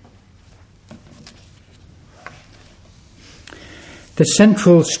 The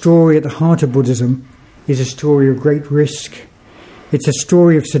central story at the heart of Buddhism is a story of great risk. It's a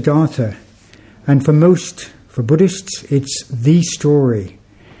story of Siddhartha, and for Buddhists, it's the story.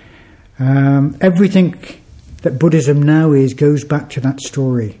 Everything that Buddhism now is goes back to that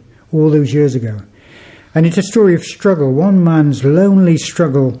story all those years ago. And it's a story of struggle, one man's lonely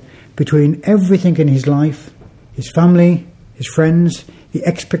struggle between everything in his life, his family, his friends, the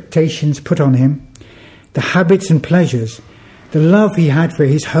expectations put on him, the habits and pleasures, the love he had for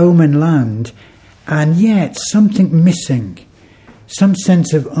his home and land, and yet something missing, some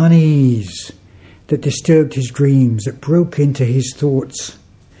sense of unease that disturbed his dreams, that broke into his thoughts,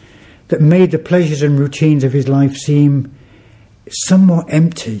 that made the pleasures and routines of his life seem somewhat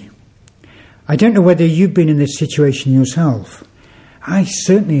empty. I don't know whether you've been in this situation yourself. I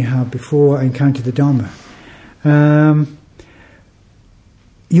certainly have before I encountered the Dharma.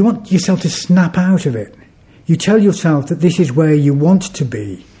 You want yourself to snap out of it. You tell yourself that this is where you want to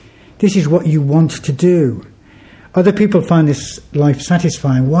be. This is what you want to do. Other people find this life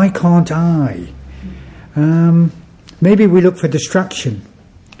satisfying. Why can't I? Maybe we look for distraction.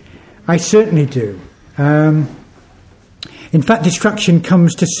 I certainly do. In fact, distraction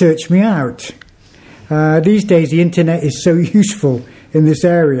comes to search me out. These days, the internet is so useful in this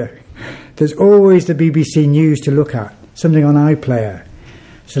area. There's always the BBC News to look at. something on iPlayer,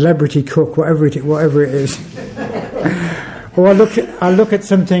 Celebrity Cook, whatever it is. Or I look at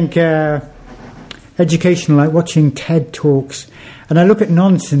something educational, like watching TED Talks, and I look at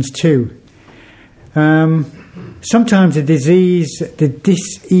nonsense too. Sometimes the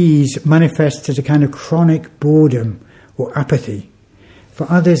dis-ease manifests as a kind of chronic boredom or apathy. For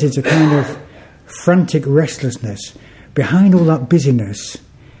others, it's a kind of frantic restlessness. Behind all that busyness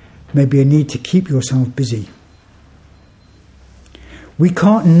may be a need to keep yourself busy. We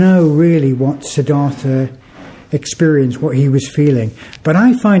can't know really what Siddhartha experienced, what he was feeling. But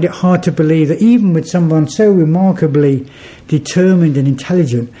I find it hard to believe that even with someone so remarkably determined and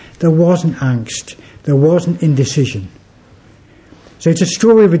intelligent, there wasn't angst, there wasn't indecision. So it's a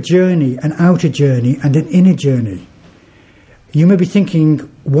story of a journey, an outer journey and an inner journey. You may be thinking,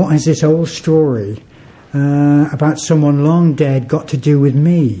 what has this old story about someone long dead got to do with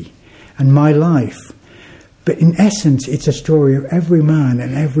me and my life? But in essence, it's a story of every man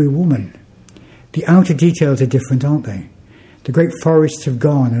and every woman. The outer details are different, aren't they? The great forests have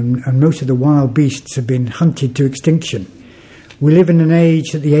gone and most of the wild beasts have been hunted to extinction. We live in an age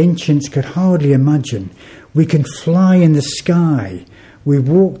that the ancients could hardly imagine. We can fly in the sky. We've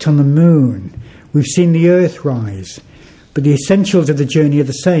walked on the moon. We've seen the earth rise. But the essentials of the journey are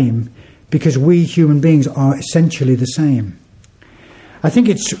the same because we human beings are essentially the same. I think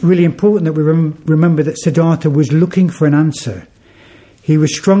it's really important that we remember that Siddhartha was looking for an answer. He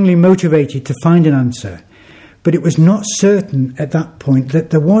was strongly motivated to find an answer, but it was not certain at that point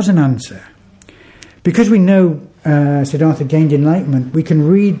that there was an answer. Because we know Siddhartha gained enlightenment, we can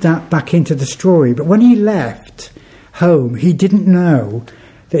read that back into the story. But when he left home, he didn't know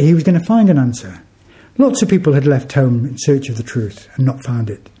that he was going to find an answer. Lots of people had left home in search of the truth and not found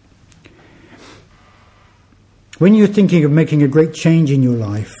it. When you're thinking of making a great change in your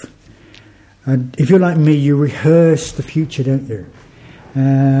life, if you're like me, you rehearse the future, don't you?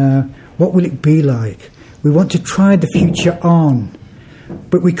 What will it be like? We want to try the future on,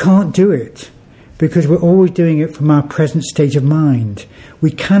 but we can't do it because we're always doing it from our present state of mind.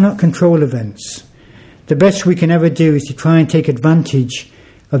 We cannot control events. The best we can ever do is to try and take advantage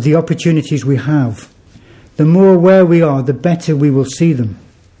of the opportunities we have. The more aware we are, the better we will see them.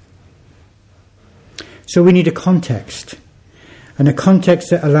 So we need a context, and a context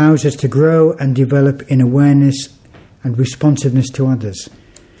that allows us to grow and develop in awareness and responsiveness to others.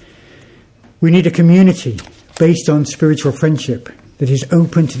 We need a community based on spiritual friendship that is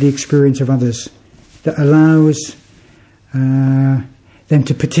open to the experience of others, that allows them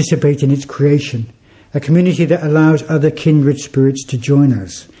to participate in its creation, a community that allows other kindred spirits to join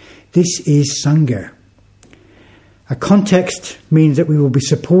us. This is Sangha. A context means that we will be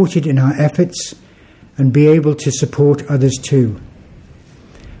supported in our efforts and be able to support others too.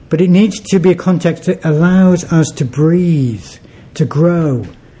 But it needs to be a context that allows us to breathe, to grow,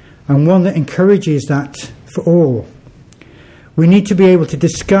 and one that encourages that for all. We need to be able to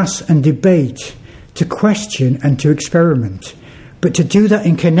discuss and debate, to question and to experiment, but to do that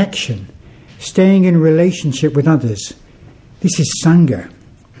in connection, staying in relationship with others. This is Sangha.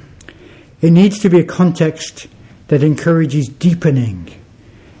 It needs to be a context that encourages deepening,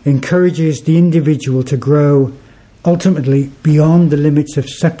 encourages the individual to grow ultimately beyond the limits of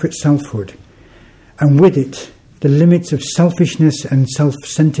separate selfhood, and with it, the limits of selfishness and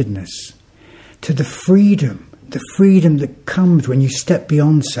self-centeredness, to the freedom that comes when you step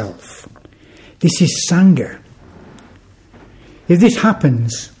beyond self. This is Sangha. If this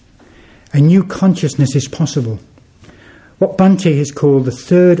happens, a new consciousness is possible. What Bhante has called the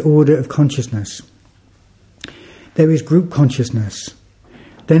third order of consciousness. There is group consciousness.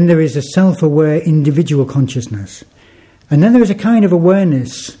 Then there is a self-aware individual consciousness. And then there is a kind of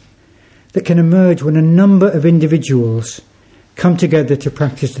awareness that can emerge when a number of individuals come together to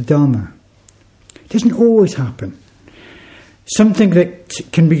practice the Dharma. It doesn't always happen. Something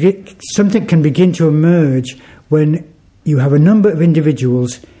can begin to emerge when you have a number of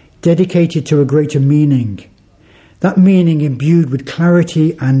individuals dedicated to a greater meaning. That meaning imbued with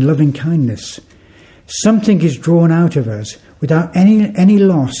clarity and loving kindness. Something is drawn out of us without any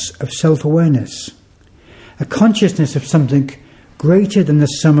loss of self-awareness. A consciousness of something greater than the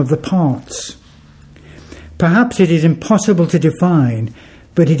sum of the parts. Perhaps it is impossible to define,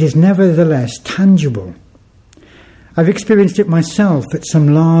 but it is nevertheless tangible. I've experienced it myself at some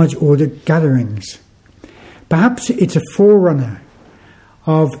large order gatherings. Perhaps it's a forerunner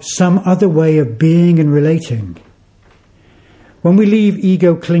of some other way of being and relating. When we leave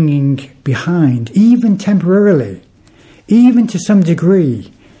ego clinging behind, even temporarily, even to some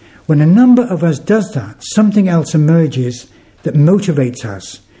degree, when a number of us does that, something else emerges that motivates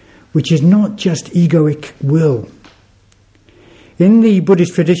us, which is not just egoic will. In the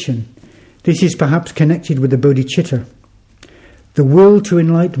Buddhist tradition, this is perhaps connected with the bodhicitta, the will to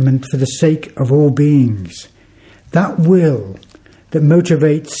enlightenment for the sake of all beings. That will that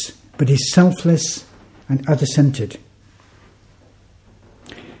motivates but is selfless and other-centered.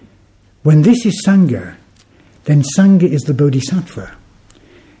 When this is Sangha, then Sangha is the Bodhisattva.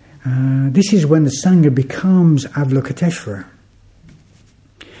 This is when the Sangha becomes Avalokiteshvara.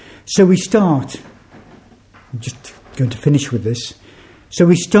 So we start, I'm just going to finish with this. So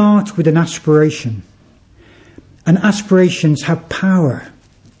we start with an aspiration. And aspirations have power.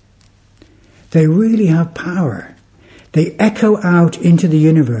 They really have power. They echo out into the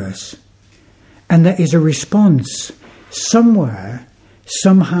universe. And there is a response somewhere,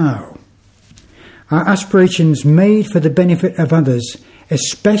 somehow. Our aspirations made for the benefit of others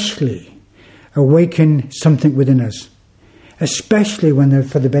especially awaken something within us, especially when they're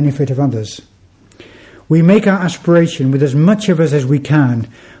for the benefit of others. We make our aspiration with as much of us as we can.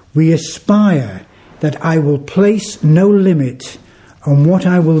 We aspire that I will place no limit on what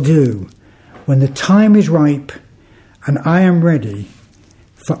I will do when the time is ripe and I am ready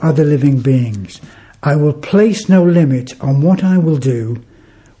for other living beings. I will place no limit on what I will do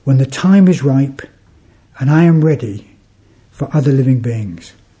when the time is ripe and I am ready for other living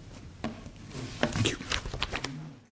beings.